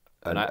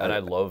 And I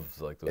love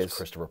like those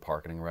Christopher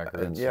Parkening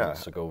records, and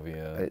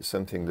Segovia. It's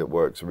something that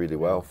works really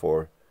well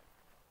for,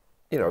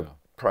 you know,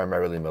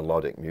 primarily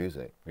melodic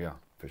music. Yeah,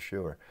 for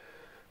sure.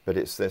 But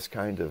it's this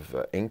kind of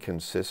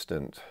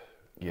inconsistent,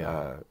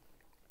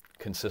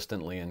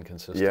 consistently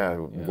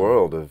inconsistent,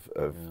 world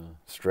of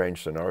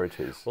strange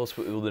sonorities. Well,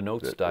 the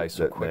notes die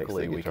so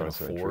quickly. We can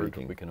so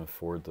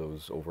afford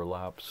those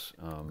overlaps.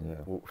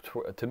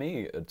 To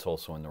me, it's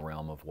also in the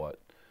realm of what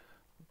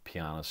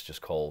pianists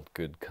just call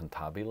good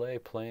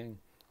cantabile playing,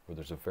 where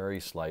there's a very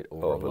slight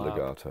overlap, over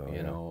legato, you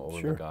yeah. know, over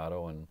Sure.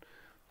 legato, and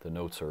the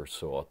notes are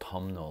so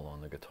autumnal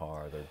on the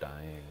guitar, they're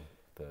dying.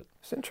 That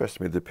It's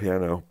interesting with the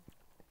piano,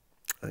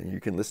 and you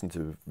can listen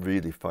to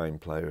really fine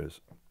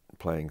players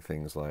playing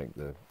things like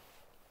the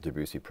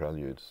Debussy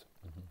preludes,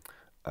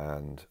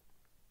 and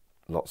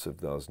lots of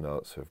those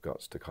notes have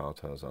got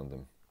staccatos on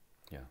them.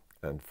 yeah,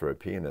 And for a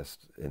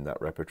pianist in that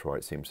repertoire,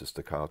 it seems the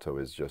staccato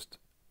is just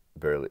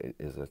barely,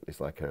 it's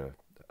like a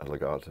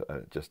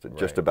legato, just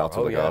Right. about a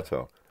Oh, yeah.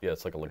 legato. yeah,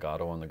 it's like a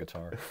legato on the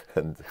guitar.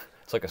 And,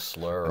 It's like a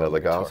slur. and a on the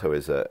guitar. legato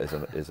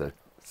is a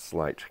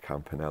slight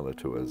campanella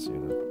to us, you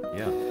know.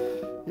 Yeah.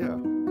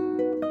 Yeah.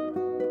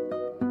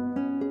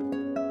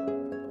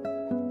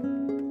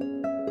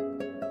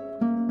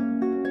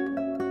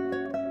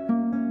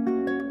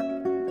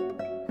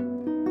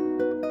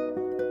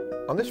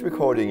 On this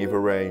recording, you've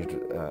arranged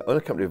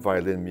unaccompanied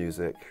violin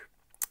music,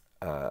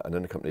 an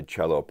unaccompanied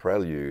cello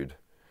prelude,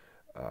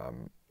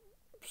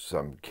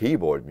 some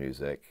keyboard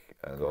music,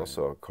 and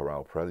also a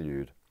chorale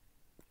prelude.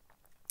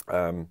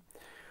 Do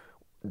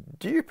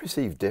you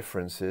perceive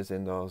differences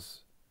in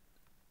those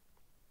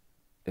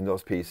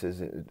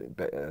pieces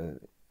in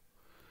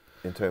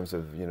terms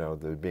of, you know,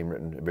 they're being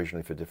written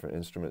originally for different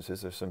instruments?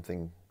 Is there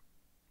something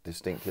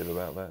distinctive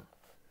about that?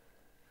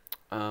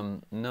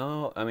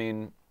 No, I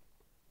mean,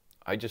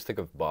 I just think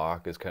of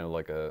Bach as kind of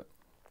like a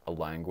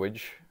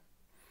language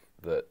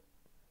that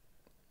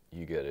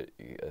you get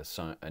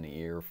an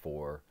ear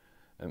for.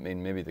 I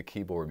mean, maybe the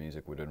keyboard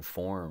music would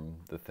inform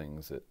the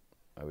things that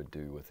I would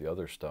do with the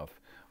other stuff.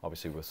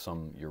 Obviously, with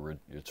some,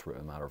 it's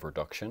a matter of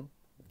reduction.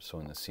 So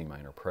in the C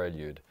minor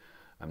prelude,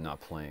 I'm not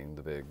playing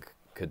the big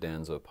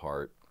cadenza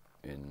part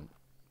in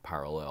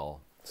parallel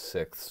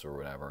sixths or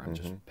whatever. I'm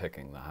just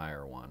picking the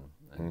higher one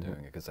and doing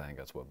it because I think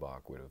that's what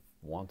Bach would have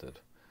wanted.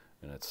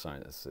 And it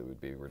would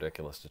be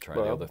ridiculous to try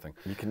the other thing.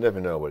 You can never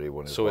know what he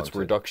wanted. So it's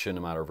reduction,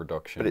 a matter of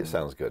reduction. But it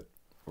sounds good.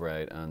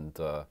 Right, and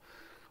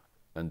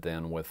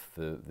then with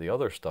the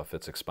other stuff,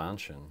 it's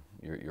expansion.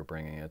 You're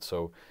bringing it.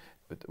 So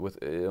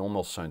it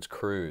almost sounds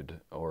crude,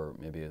 or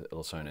maybe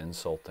it'll sound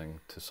insulting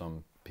to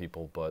some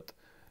people. But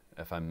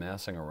if I'm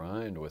messing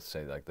around with,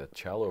 say, like the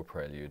cello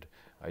prelude,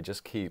 I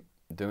just keep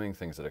doing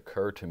things that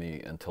occur to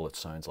me until it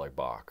sounds like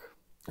Bach.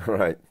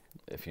 Right.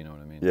 If you know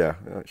what I mean. Yeah,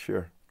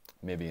 sure.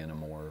 Maybe in a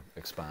more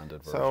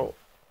expanded version. So,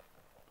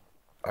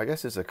 I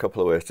guess there's a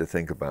couple of ways to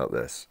think about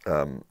this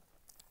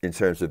in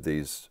terms of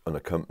these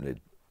unaccompanied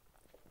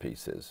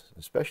pieces,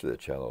 especially the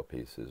cello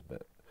pieces.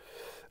 But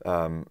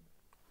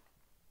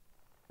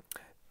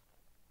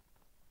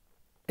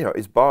you know,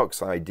 it's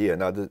Bach's idea.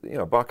 Now, you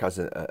know, Bach has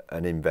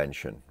an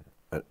invention.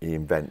 He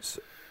invents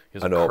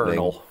an opening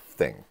kernel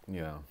thing,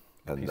 yeah,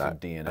 and piece that, of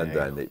DNA. and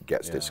then it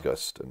gets Yeah.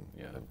 discussed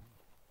Yeah.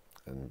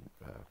 and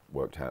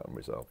worked out and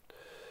resolved.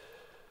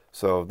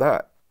 So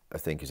that, I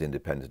think, is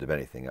independent of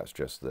anything. That's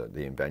just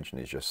the invention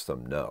is just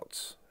some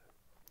notes.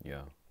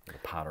 Yeah, the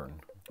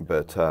pattern.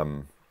 But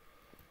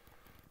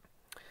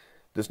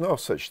there's no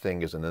such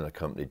thing as an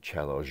unaccompanied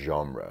cello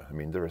genre. I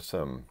mean, there are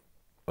some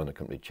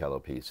unaccompanied cello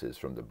pieces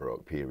from the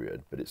Baroque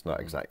period, but it's not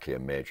exactly a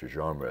major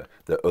genre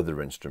that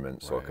other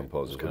instruments or Right.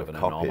 composers It's kind would of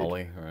have an copied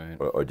anomaly, right?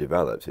 or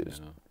developed. It was,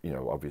 Yeah. you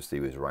know, obviously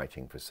he was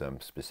writing for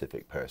some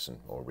specific person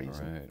or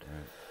reason. Right,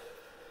 right.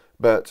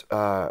 But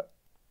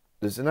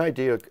there's an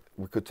idea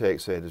we could take,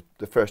 say,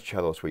 the first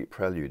cello suite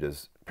prelude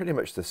is pretty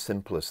much the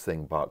simplest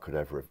thing Bach could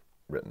ever have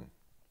written.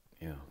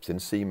 Yeah. It's in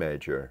C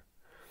major.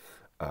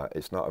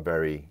 It's not a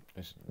very...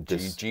 It's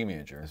G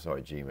major.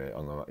 Sorry, G major.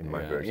 In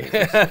my Yeah. version.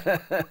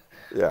 Yeah.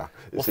 Yeah. Well,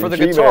 It's for in the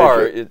G guitar,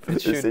 major. it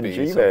It's should in be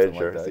G something like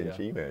major. that, It's in yeah.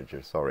 G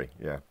major. Sorry,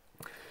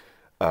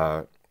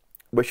 yeah.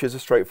 Which is a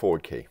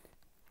straightforward key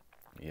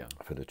Yeah.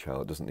 for the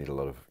cello. It doesn't need a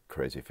lot of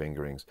crazy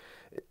fingerings.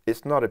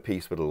 It's not a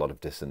piece with a lot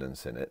of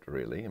dissonance in it,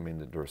 really. I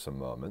mean, there are some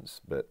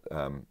moments, but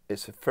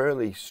it's a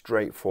fairly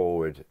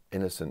straightforward,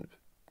 innocent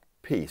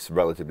piece,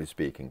 relatively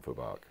speaking, for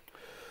Bach.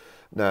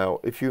 Now,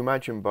 if you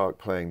imagine Bach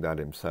playing that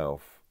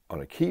himself on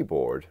a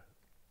keyboard,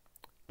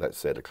 let's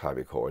say the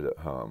clavichord at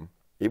home,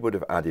 he would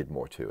have added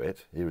more to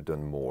it. He would have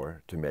done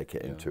more to make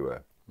it into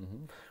a,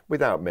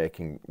 without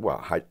making,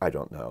 well, I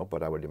don't know,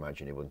 but I would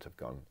imagine he wouldn't have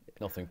gone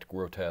Nothing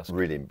grotesque.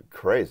 really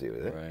crazy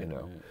with it, Right, you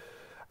know. right.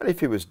 And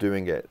if he was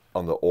doing it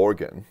on the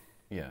organ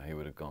Yeah, he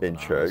would have gone in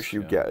bananas, church,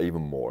 you yeah. get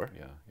even more,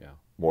 Yeah, yeah.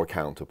 more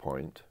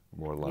counterpoint,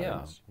 more Yeah.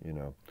 lines, you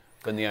know.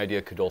 Then the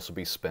idea could also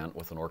be spent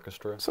with an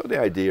orchestra. So the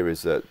idea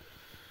is that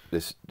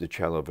the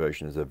cello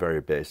version is a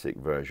very basic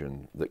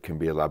version that can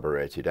be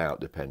elaborated out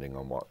depending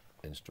on what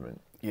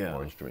instrument Yeah.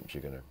 or instruments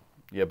you're going to.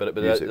 Yeah, but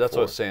use it that's what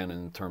I was for. saying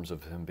in terms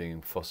of him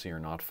being fussy or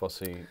not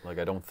fussy. Like,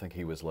 I don't think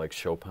he was like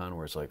Chopin,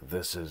 where it's like,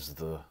 this is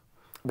the...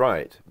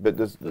 Right, but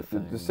the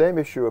thing. same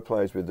issue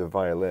applies with the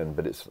violin,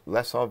 but it's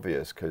less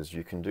obvious because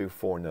you can do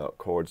 4-note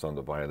chords on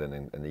the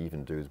violin and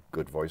even do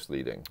good voice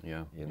leading,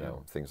 Yeah, you know,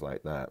 yeah. things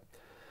like that.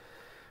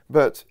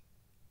 But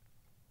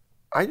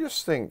I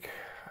just think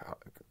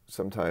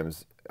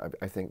sometimes,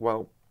 I think,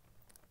 well,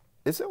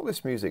 is all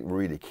this music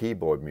really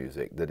keyboard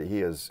music that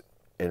he has,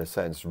 in a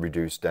sense,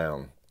 reduced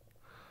down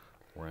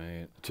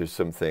to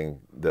something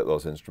that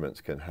those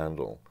instruments can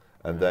handle.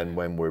 And then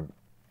when we're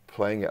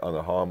playing it on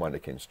a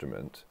harmonic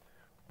instrument,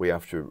 we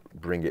have to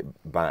bring it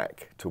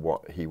back to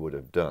what he would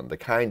have done, the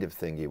kind of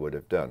thing he would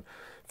have done.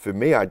 For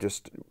me,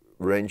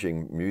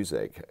 arranging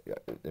music,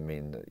 I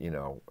mean, you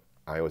know,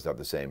 I always have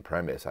the same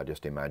premise. I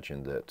just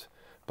imagined that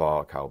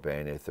Bach,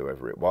 Albéniz,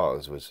 whoever it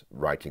was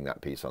writing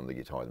that piece on the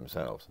guitar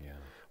themselves. Yeah.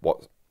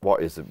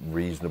 What is a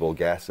reasonable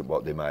guess at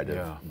what they might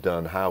have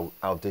done? How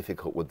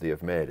difficult would they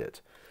have made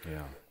it?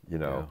 Yeah. You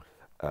know,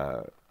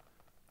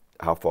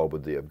 how far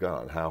would they have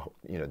gone? How,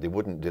 you know, they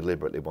wouldn't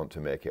deliberately want to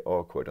make it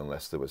awkward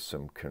unless there was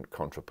some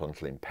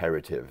contrapuntal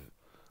imperative,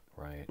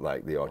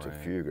 like the Art of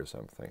Fugue or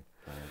something.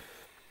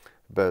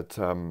 But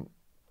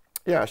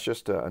yeah, it's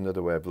just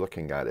another way of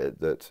looking at it.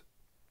 That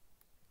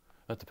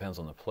depends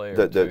on the player.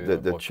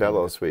 The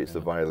cello suites, the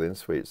violin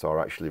suites are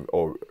actually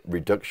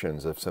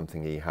reductions of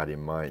something he had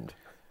in mind.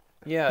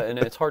 Yeah, and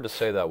it's hard to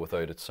say that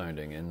without it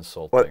sounding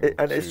insulting. Well,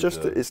 and it's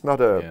just it's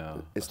not a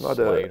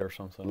or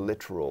something.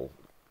 Literal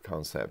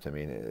concept. I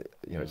mean,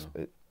 you know,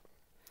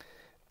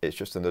 it's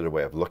just another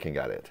way of looking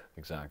at it.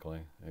 Exactly.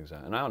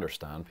 And I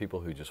understand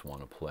people who just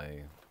want to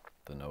play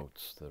the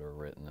notes that are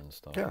written and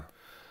stuff. Yeah.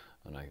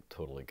 And I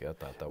totally get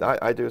that.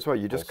 I do as well.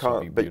 You just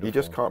can't, but you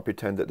just can't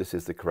pretend that this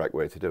is the correct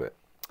way to do it.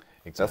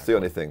 Exactly. That's the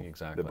only thing.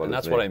 Exactly. And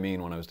that's what I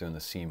mean when I was doing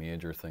the C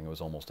major thing. It was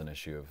almost an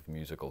issue of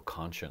musical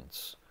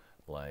conscience.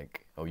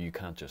 Like, oh, you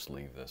can't just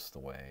leave this the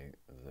way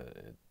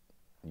that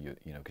you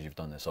know, because you've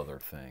done this other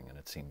thing, and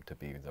it seemed to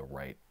be the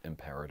right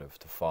imperative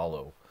to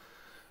follow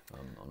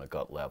on a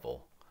gut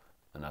level,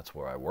 and that's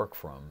where I work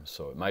from.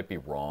 So it might be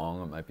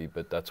wrong, it might be,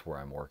 but that's where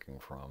I'm working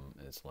from.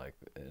 It's like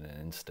an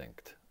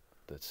instinct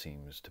that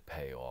seems to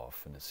pay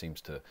off, and it seems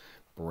to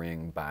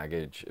bring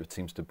baggage. It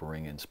seems to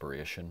bring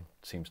inspiration.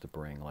 It seems to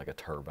bring like a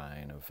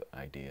turbine of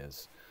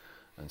ideas,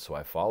 and so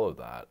I follow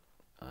that.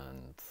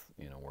 And,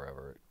 you know,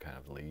 wherever it kind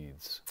of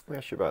leads. Let me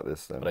ask you about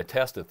this then. But I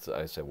tested,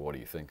 I said, what do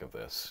you think of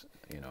this?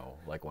 You know,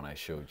 like when I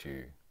showed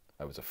you,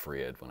 I was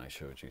afraid when I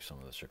showed you some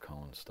of the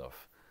Chaconne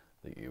stuff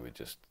that you would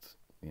just,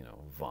 you know,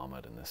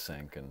 vomit in the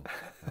sink and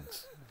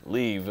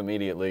leave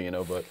immediately, you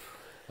know, but,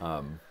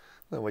 no,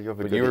 well, you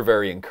were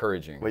very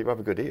encouraging. Well, you have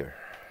a good ear.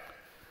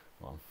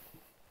 Well,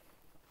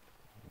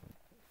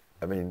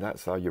 I mean,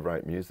 that's how you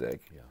write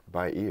music,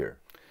 by ear.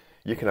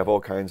 You can have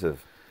all kinds of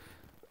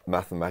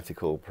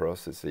mathematical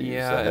processes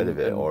ahead of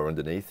it or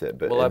underneath it,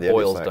 but well, that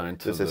boils down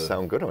to does this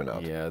sound good or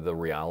not? Yeah, the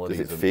realities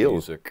of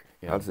music.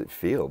 Yeah. How does it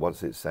feel?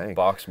 What's it saying?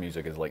 Bach's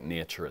music is like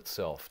nature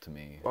itself to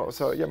me. Well,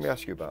 so let me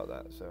ask you about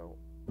that. So,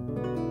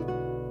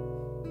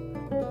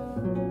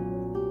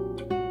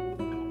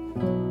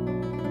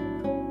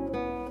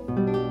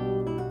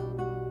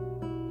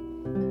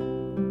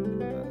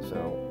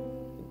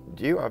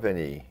 do you have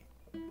any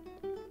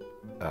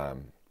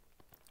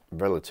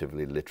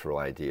relatively literal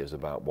ideas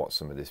about what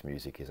some of this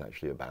music is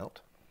actually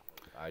about?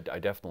 I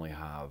definitely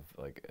have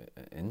like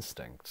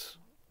instincts,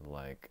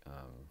 like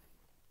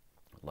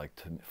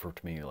for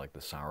me, like the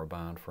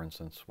Saraband, for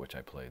instance, which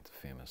I played the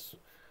famous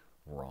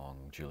wrong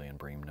Julian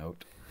Bream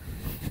note,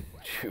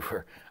 which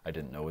I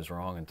didn't know was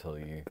wrong until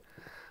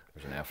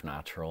there's an F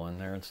natural in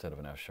there instead of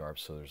an F sharp,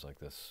 so there's like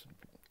this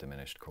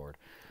diminished chord.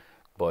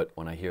 But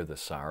when I hear the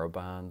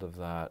Saraband of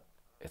that,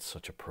 it's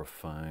such a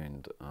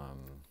profound,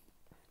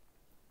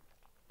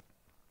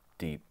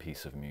 deep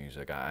piece of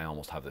music. I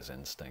almost have this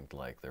instinct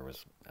like there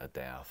was a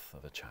death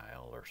of a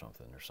child or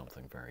something. There's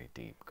something very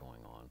deep going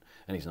on.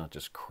 And he's not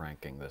just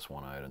cranking this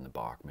one out in the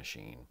Bach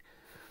machine.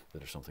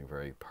 There's something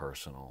very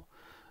personal.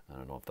 I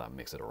don't know if that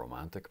makes it a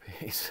romantic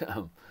piece,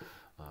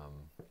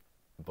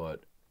 but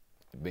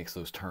it makes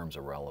those terms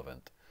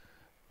irrelevant.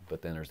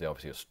 But then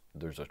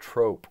there's a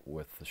trope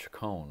with the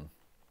Chaconne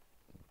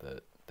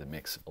that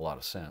makes a lot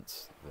of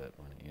sense, that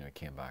when he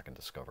came back and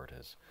discovered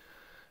his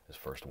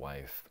first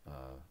wife,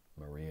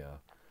 Maria,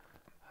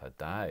 had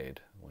died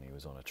when he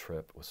was on a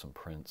trip with some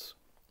prince.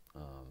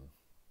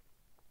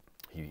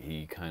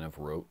 He kind of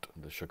wrote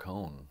the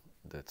Chaconne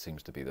that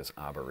seems to be this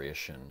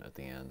aberration at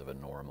the end of a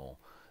normal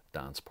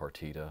dance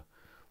partita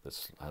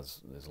that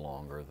is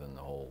longer than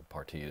the whole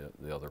partita,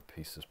 the other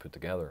pieces put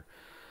together.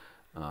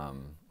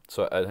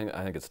 So I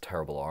think it's a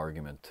terrible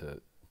argument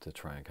to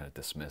try and kind of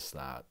dismiss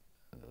that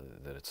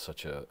it's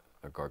such a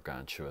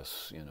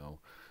gargantuous,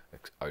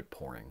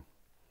 outpouring,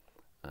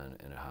 and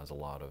it has a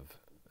lot of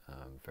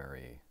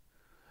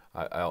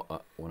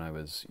when I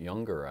was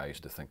younger, I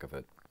used to think of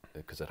it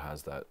because it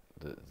has the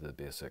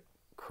basic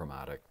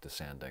chromatic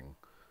descending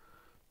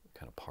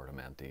kind of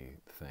pardimenty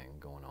thing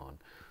going on,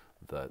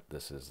 that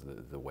this is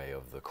the way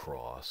of the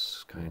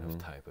cross kind of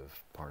type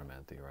of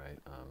pardimenty, right?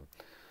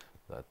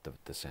 That the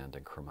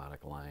descending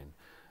chromatic line.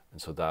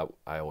 And so that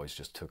I always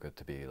just took it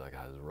to be like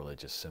has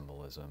religious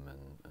symbolism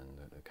and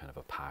a kind of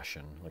a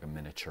passion, like a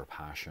miniature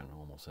passion,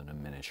 almost in a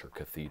miniature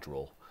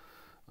cathedral.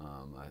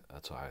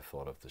 That's how I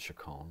thought of the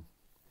Chaconne,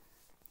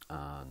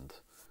 and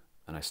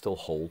I still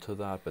hold to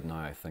that. But now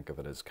I think of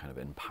it as kind of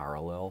in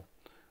parallel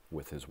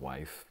with his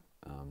wife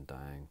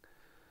dying,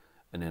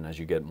 and then as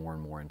you get more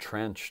and more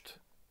entrenched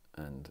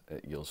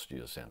you'll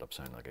just end up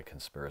sounding like a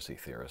conspiracy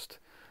theorist.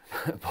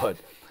 but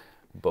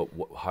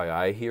how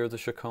I hear the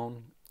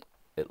chaconne,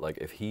 like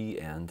if he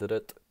ended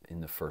it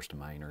in the first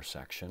minor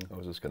section, I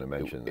was just going to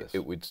mention this.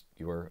 It would.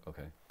 You were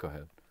okay. Go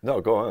ahead.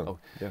 No, go on. Oh,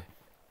 yeah.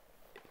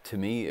 To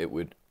me, it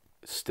would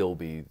still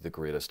be the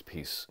greatest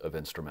piece of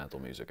instrumental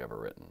music ever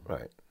written.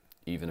 Right.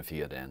 Even if he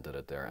had ended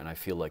it there, and I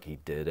feel like he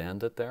did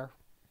end it there.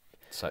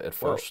 At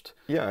first.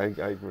 Yeah, I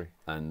agree.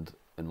 And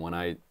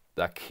when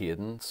that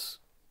cadence,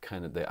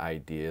 kind of the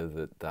idea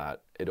that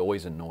it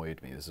always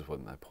annoyed me. This is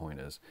what my point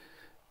is.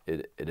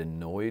 It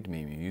annoyed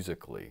me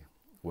musically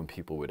when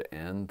people would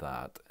end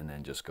that and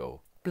then just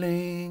go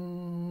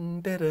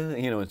bling, da-da,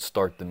 and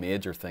start the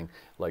major thing.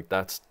 Like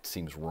that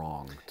seems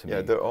wrong to me.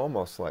 Yeah, they're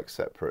almost like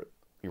separate.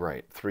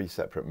 Right. 3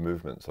 separate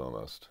movements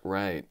almost.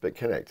 Right. But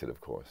connected,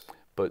 of course.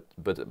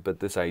 But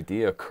this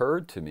idea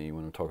occurred to me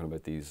when I'm talking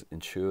about these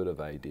intuitive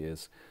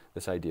ideas.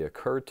 This idea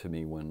occurred to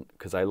me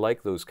because I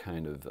like those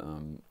kind of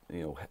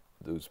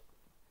those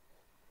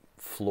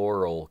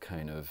floral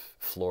kind of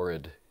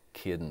florid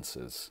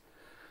cadences,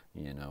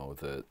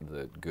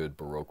 that good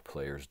Baroque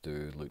players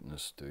do,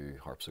 lutenists do,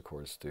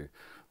 harpsichordists do.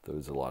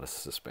 There's a lot of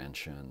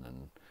suspension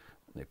and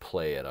they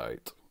play it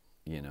out,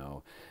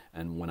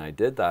 And when I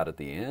did that at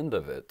the end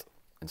of it,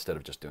 instead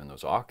of just doing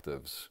those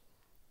octaves,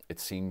 it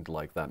seemed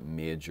like that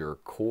major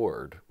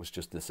chord was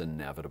just this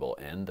inevitable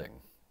ending,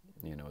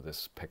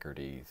 this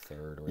Picardy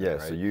third. Or yeah,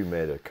 right? So you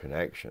made a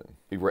connection.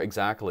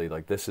 Exactly,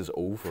 like this is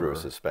over. Through a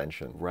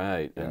suspension.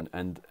 Right, yeah.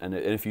 and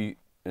if you,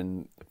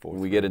 and when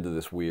we get into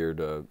this weird,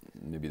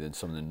 maybe then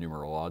some of the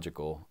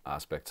numerological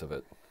aspects of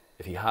it,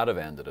 if he had have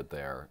ended it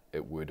there,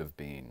 it would have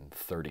been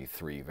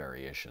 33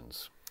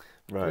 variations.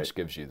 Right. Which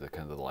gives you the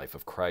kind of the life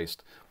of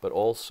Christ, but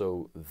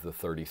also the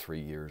 33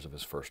 years of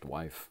his first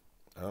wife.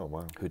 Oh,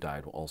 wow. Who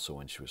died also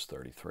when she was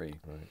 33.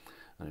 Right.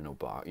 And I know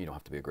Bach, you don't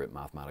have to be a great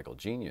mathematical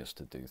genius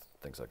to do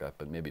things like that,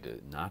 but maybe to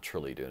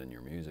naturally do it in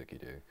your music, you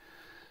do.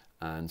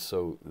 And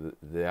so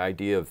the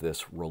idea of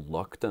this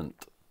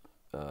reluctant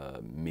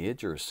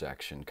major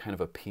section kind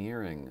of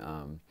appearing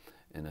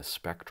in a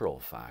spectral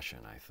fashion,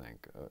 I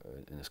think,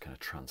 in this kind of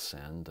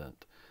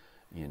transcendent,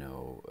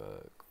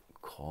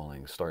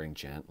 calling, starting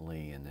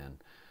gently, and then,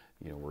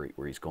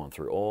 where he's gone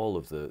through all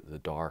of the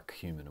dark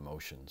human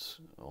emotions,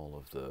 all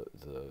of the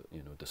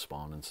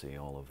despondency,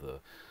 all of the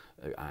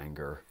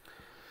anger,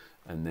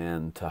 and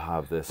then to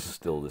have this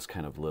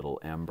kind of little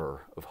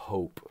ember of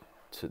hope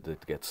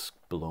that gets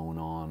blown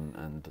on,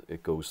 and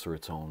it goes through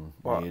its own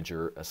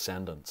major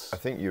ascendance. I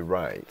think you're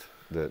right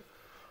that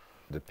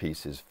the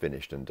piece is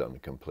finished and done,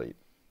 complete.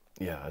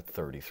 Yeah, at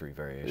 33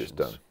 variations. It's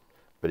done.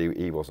 But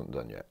he wasn't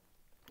done yet.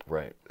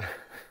 Right.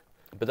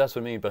 But that's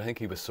what I mean, but I think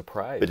he was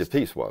surprised. But the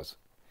piece was.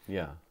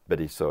 Yeah. But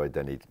he saw it,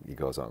 then he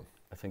goes on.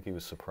 I think he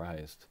was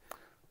surprised.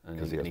 And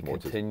he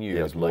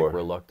continued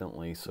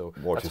reluctantly. So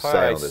more that's to how say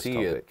I on this see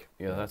topic.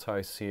 it. Yeah, that's how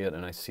I see it,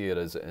 and I see it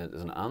as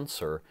an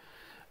answer.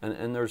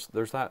 And there's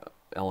that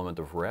element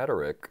of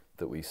rhetoric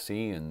that we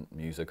see in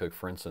music. Like,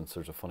 for instance,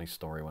 there's a funny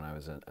story when I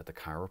was at the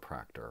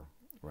chiropractor,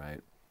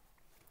 right?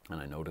 And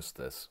I noticed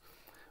this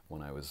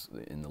when I was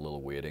in the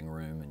little waiting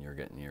room, and you're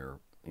getting your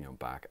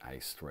back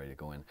iced, ready to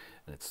go in,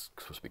 and it's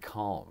supposed to be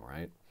calm,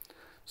 right?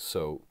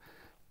 So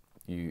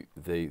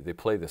they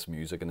play this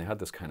music, and they had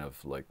this kind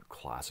of like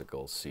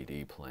classical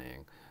CD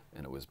playing,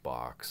 and it was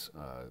Bach's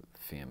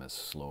famous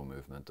slow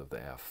movement of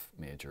the F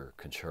major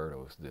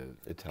concerto, the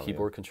Italian.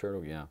 Keyboard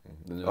concerto, yeah.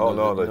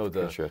 Mm-hmm.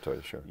 The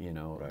concerto, sure.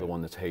 Right. The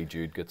one that Hey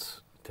Jude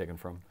gets taken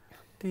from.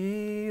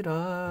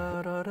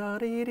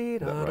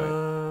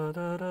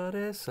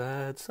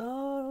 Sad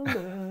song.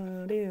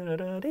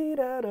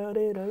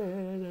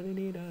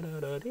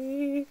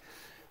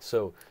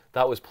 So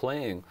that was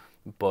playing,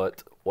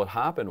 but what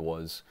happened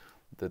was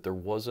that there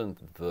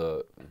wasn't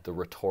the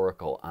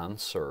rhetorical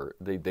answer.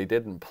 They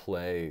didn't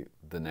play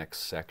the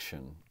next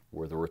section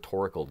where the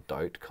rhetorical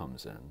doubt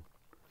comes in.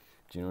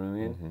 Do you know what I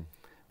mean?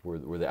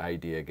 Mm-hmm. Where the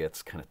idea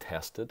gets kind of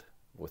tested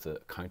with a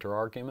counter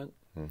argument,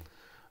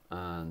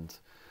 and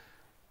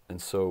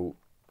so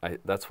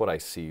that's what I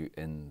see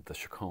in the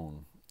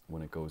chaconne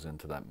when it goes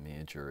into that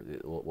major.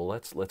 Well,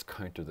 let's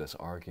counter this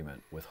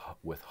argument with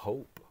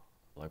hope.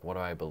 Like, what do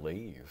I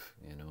believe?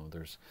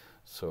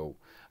 So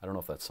I don't know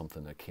if that's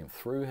something that came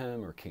through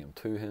him or came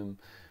to him,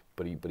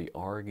 but he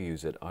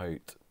argues it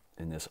out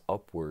in this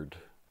upward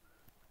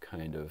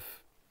kind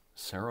of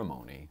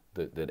ceremony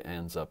that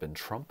ends up in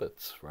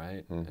trumpets,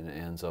 right? And it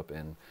ends up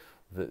in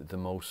the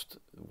most,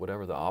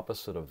 whatever the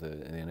opposite of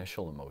the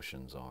initial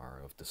emotions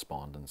are, of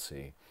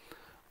despondency,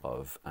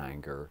 of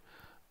anger,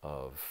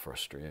 of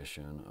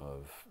frustration,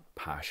 of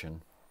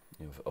passion,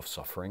 of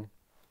suffering.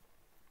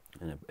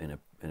 And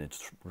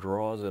it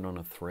draws it on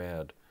a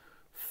thread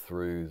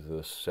through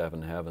the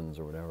 7 heavens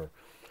or whatever,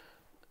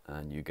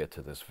 and you get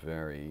to this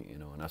very,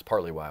 and that's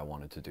partly why I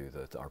wanted to do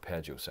the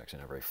arpeggio section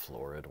in a very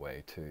florid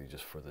way too,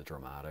 just for the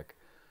dramatic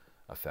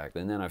effect.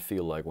 And then I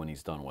feel like when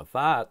he's done with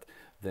that,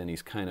 then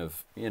he's kind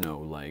of,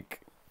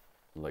 like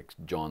like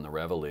John the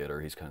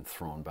Revelator, he's kind of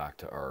thrown back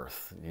to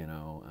earth, you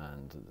know,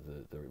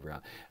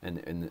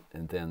 and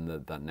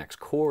then that next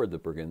chord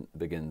that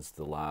begins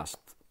the last,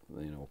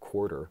 you know,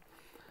 quarter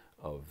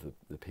of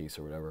the piece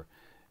or whatever.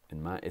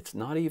 It's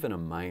not even a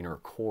minor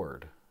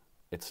chord;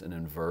 it's an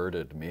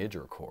inverted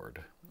major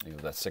chord. You know,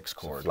 that sixth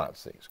chord, it's a flat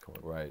sixth chord,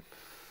 right?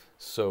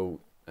 So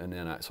and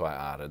then I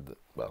added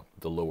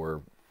the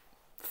lower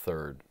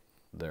third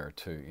there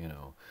too, you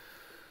know.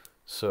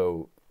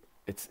 So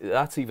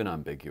that's even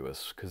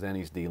ambiguous, because then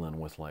he's dealing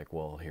with like,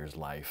 well, here's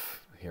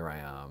life, here I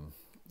am,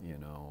 you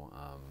know,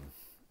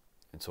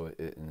 and so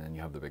and then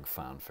you have the big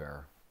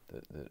fanfare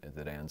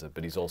that ends it.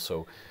 But he's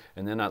also,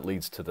 and then that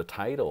leads to the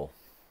title,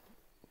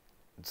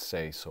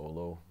 say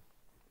solo,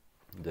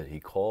 that he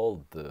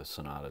called the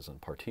sonatas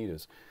and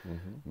partitas,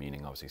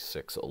 meaning obviously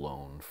 6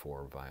 alone,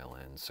 4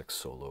 violin, 6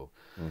 solo.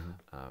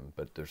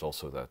 But there's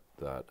also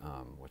that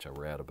which I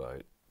read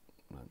about,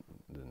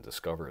 didn't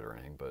discover it or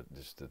anything, but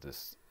just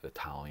this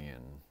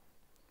Italian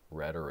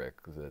rhetoric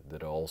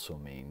that also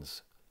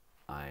means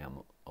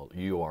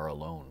you are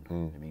alone.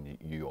 I mean,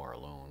 you are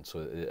alone. So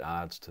it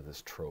adds to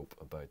this trope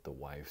about the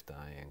wife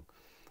dying,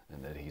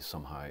 and that he's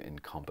somehow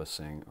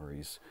encompassing, or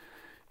he's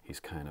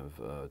kind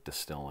of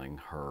distilling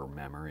her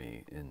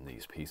memory in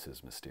these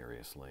pieces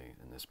mysteriously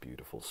in this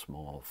beautiful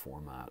small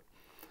format.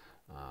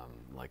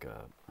 Like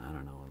I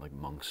don't know, like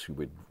monks who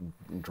would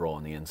draw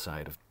on the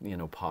inside of, you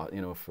know,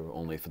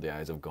 only for the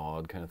eyes of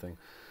God kind of thing.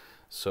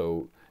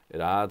 So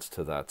it adds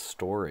to that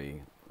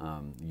story,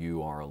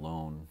 you are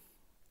alone.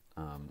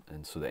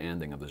 And so the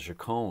ending of the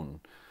Chaconne,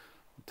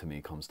 to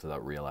me, comes to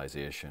that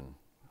realization.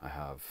 I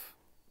have,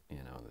 you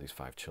know, these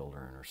 5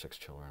 children or 6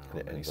 children,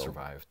 and he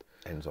survived.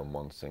 Ends on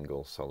one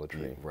single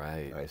solitary,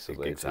 right?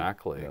 Isolated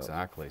Exactly,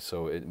 exactly.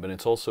 So, but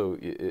it's also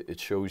it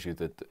shows you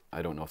that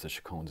I don't know if the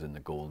Chaconne's in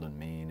the golden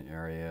mean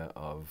area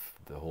of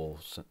the whole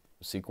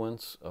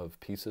sequence of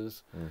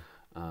pieces,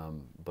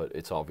 but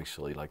it's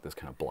obviously like this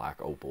kind of black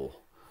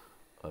opal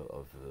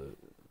of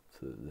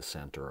the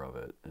center of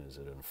it as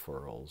it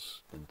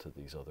unfurls into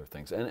these other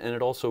things, and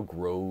it also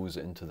grows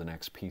into the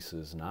next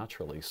pieces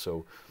naturally.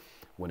 So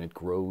when it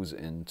grows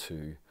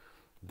into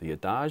the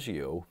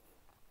Adagio,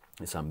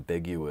 this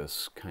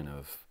ambiguous kind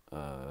of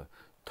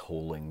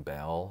tolling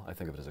bell. I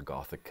think of it as a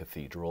Gothic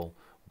cathedral.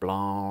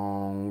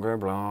 Blang, blang,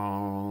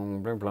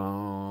 blang, blang,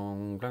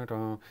 blang, blang,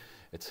 blang.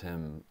 It's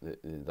him.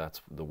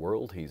 That's the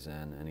world he's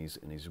in, and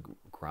he's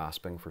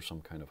grasping for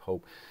some kind of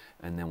hope.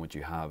 And then what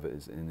you have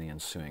is in the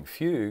ensuing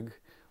fugue,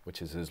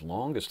 which is his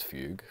longest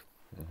fugue,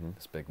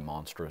 this big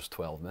monstrous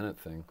 12-minute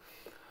thing.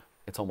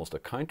 It's almost a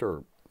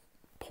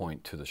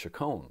counterpoint to the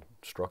Chaconne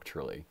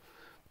structurally,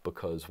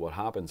 because what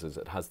happens is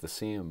it has the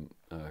same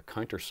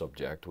counter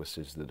subject, which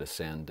is the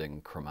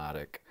descending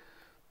chromatic,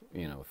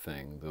 you know,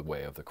 thing, the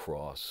way of the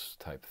cross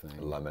type thing.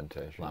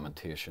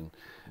 Lamentation.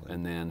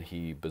 And then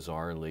he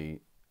bizarrely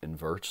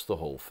inverts the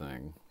whole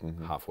thing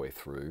halfway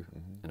through,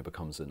 and it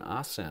becomes an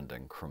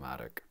ascending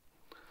chromatic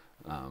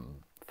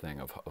thing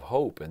of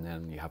hope. And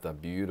then you have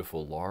that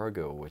beautiful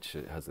largo, which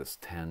has this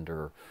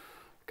tender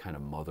kind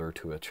of mother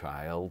to a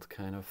child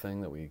kind of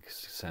thing that we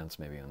sense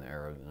maybe in the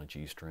era in a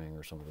G-string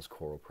or some of his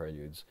choral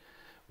preludes,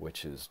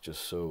 which is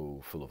just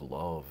so full of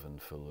love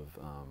and full of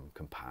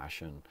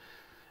compassion.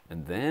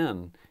 And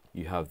then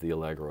you have the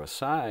Allegro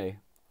Assai,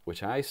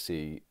 which I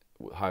see,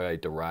 how I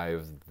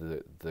derive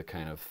the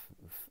kind of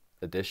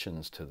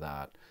additions to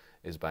that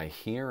is by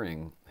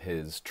hearing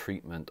his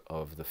treatment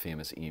of the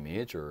famous E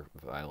major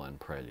violin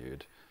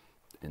prelude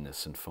in the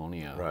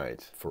Sinfonia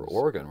for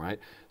organ, right?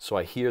 So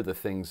I hear the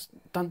things,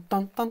 dun,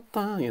 dun, dun,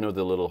 dun, you know,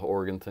 the little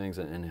organ things,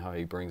 and how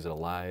he brings it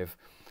alive.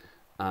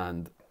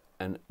 And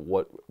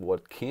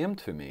what came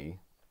to me,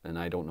 and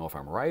I don't know if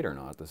I'm right or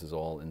not, this is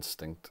all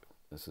instinct,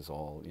 this is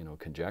all, you know,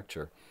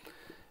 conjecture,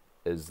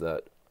 is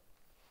that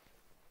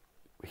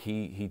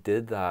he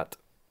did that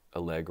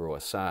Allegro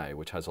Assai,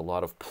 which has a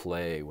lot of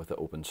play with the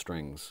open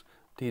strings.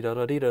 These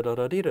kind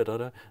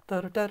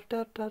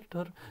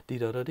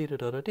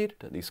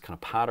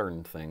of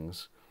pattern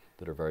things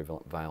that are very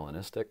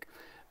violinistic,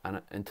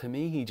 and to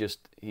me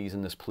he's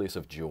in this place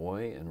of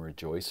joy and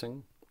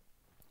rejoicing,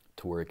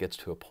 to where it gets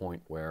to a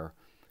point where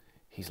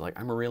he's like,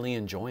 I'm really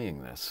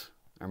enjoying this.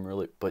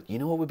 But you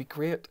know what would be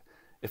great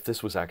if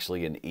this was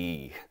actually an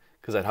E,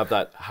 because I'd have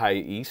that high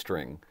E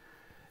string.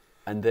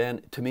 And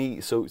then to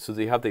me, so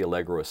they have the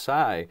Allegro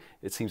Assai.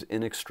 It seems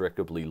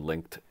inextricably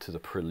linked to the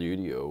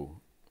Preludio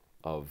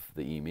of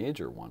the E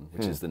major one,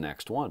 which is the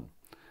next one,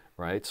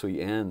 right? So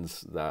he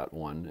ends that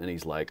one, and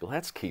he's like,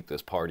 let's keep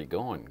this party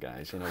going,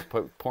 guys. You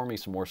know, pour me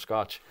some more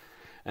scotch.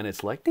 And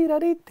it's like,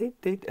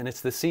 dee-da-dee-dee-dee, and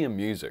it's the same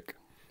music.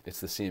 It's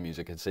the same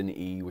music. It's in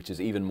E, which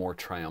is even more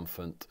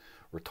triumphant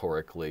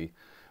rhetorically,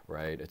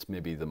 right? It's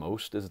maybe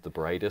is it the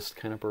brightest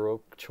kind of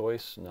Baroque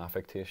choice in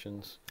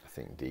affectations? I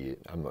think D,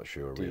 I'm not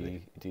sure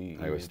really. D,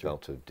 I always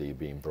felt of D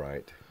being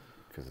bright.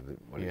 because of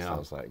what it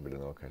sounds like with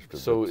an orchestra.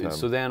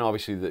 So then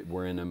obviously that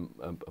we're in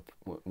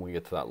when we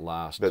get to that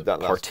last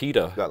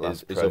partita,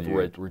 is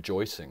of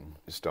rejoicing.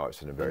 It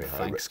starts in a very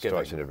thanksgiving.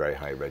 Starts in a very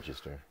high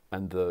register.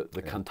 And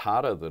the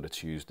cantata that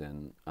it's used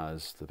in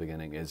as the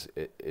beginning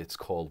it's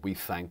called "We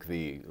Thank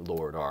Thee,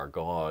 Lord Our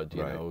God."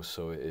 You know,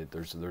 so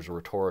there's a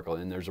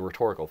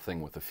rhetorical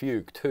thing with the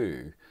fugue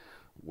too,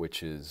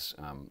 which is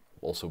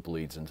also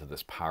bleeds into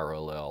this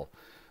parallel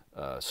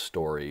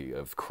story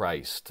of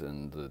Christ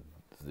and the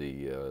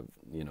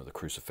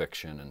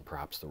crucifixion and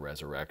perhaps the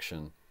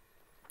resurrection,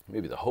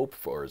 maybe the hope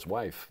for his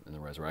wife in the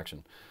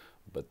resurrection,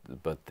 but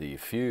the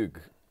fugue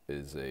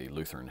is a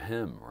Lutheran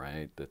hymn,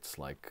 right? It's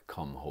like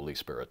 "Come, Holy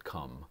Spirit,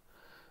 come,"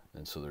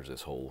 and so there's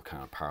this whole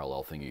kind of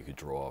parallel thing you could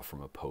draw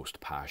from a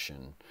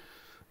post-Passion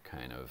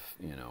kind of,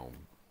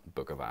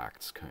 Book of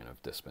Acts kind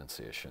of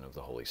dispensation of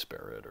the Holy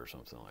Spirit or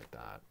something like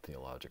that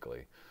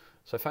theologically.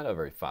 So I find that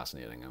very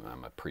fascinating.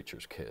 I'm a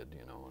preacher's kid,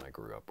 and I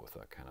grew up with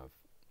that kind of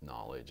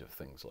knowledge of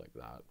things like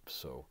that.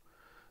 So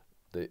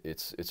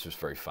it's just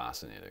very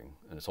fascinating,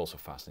 and it's also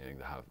fascinating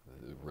to have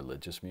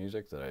religious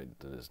music that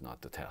is not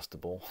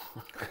detestable.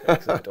 I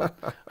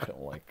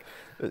don't like.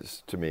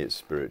 To me, it's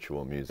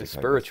spiritual music. It's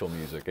spiritual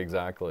music,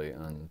 exactly,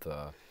 and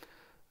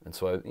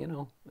so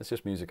it's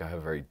just music I have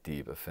a very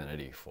deep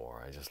affinity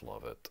for. I just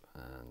love it,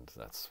 and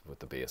that's what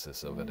the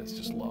basis of it is,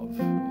 just love.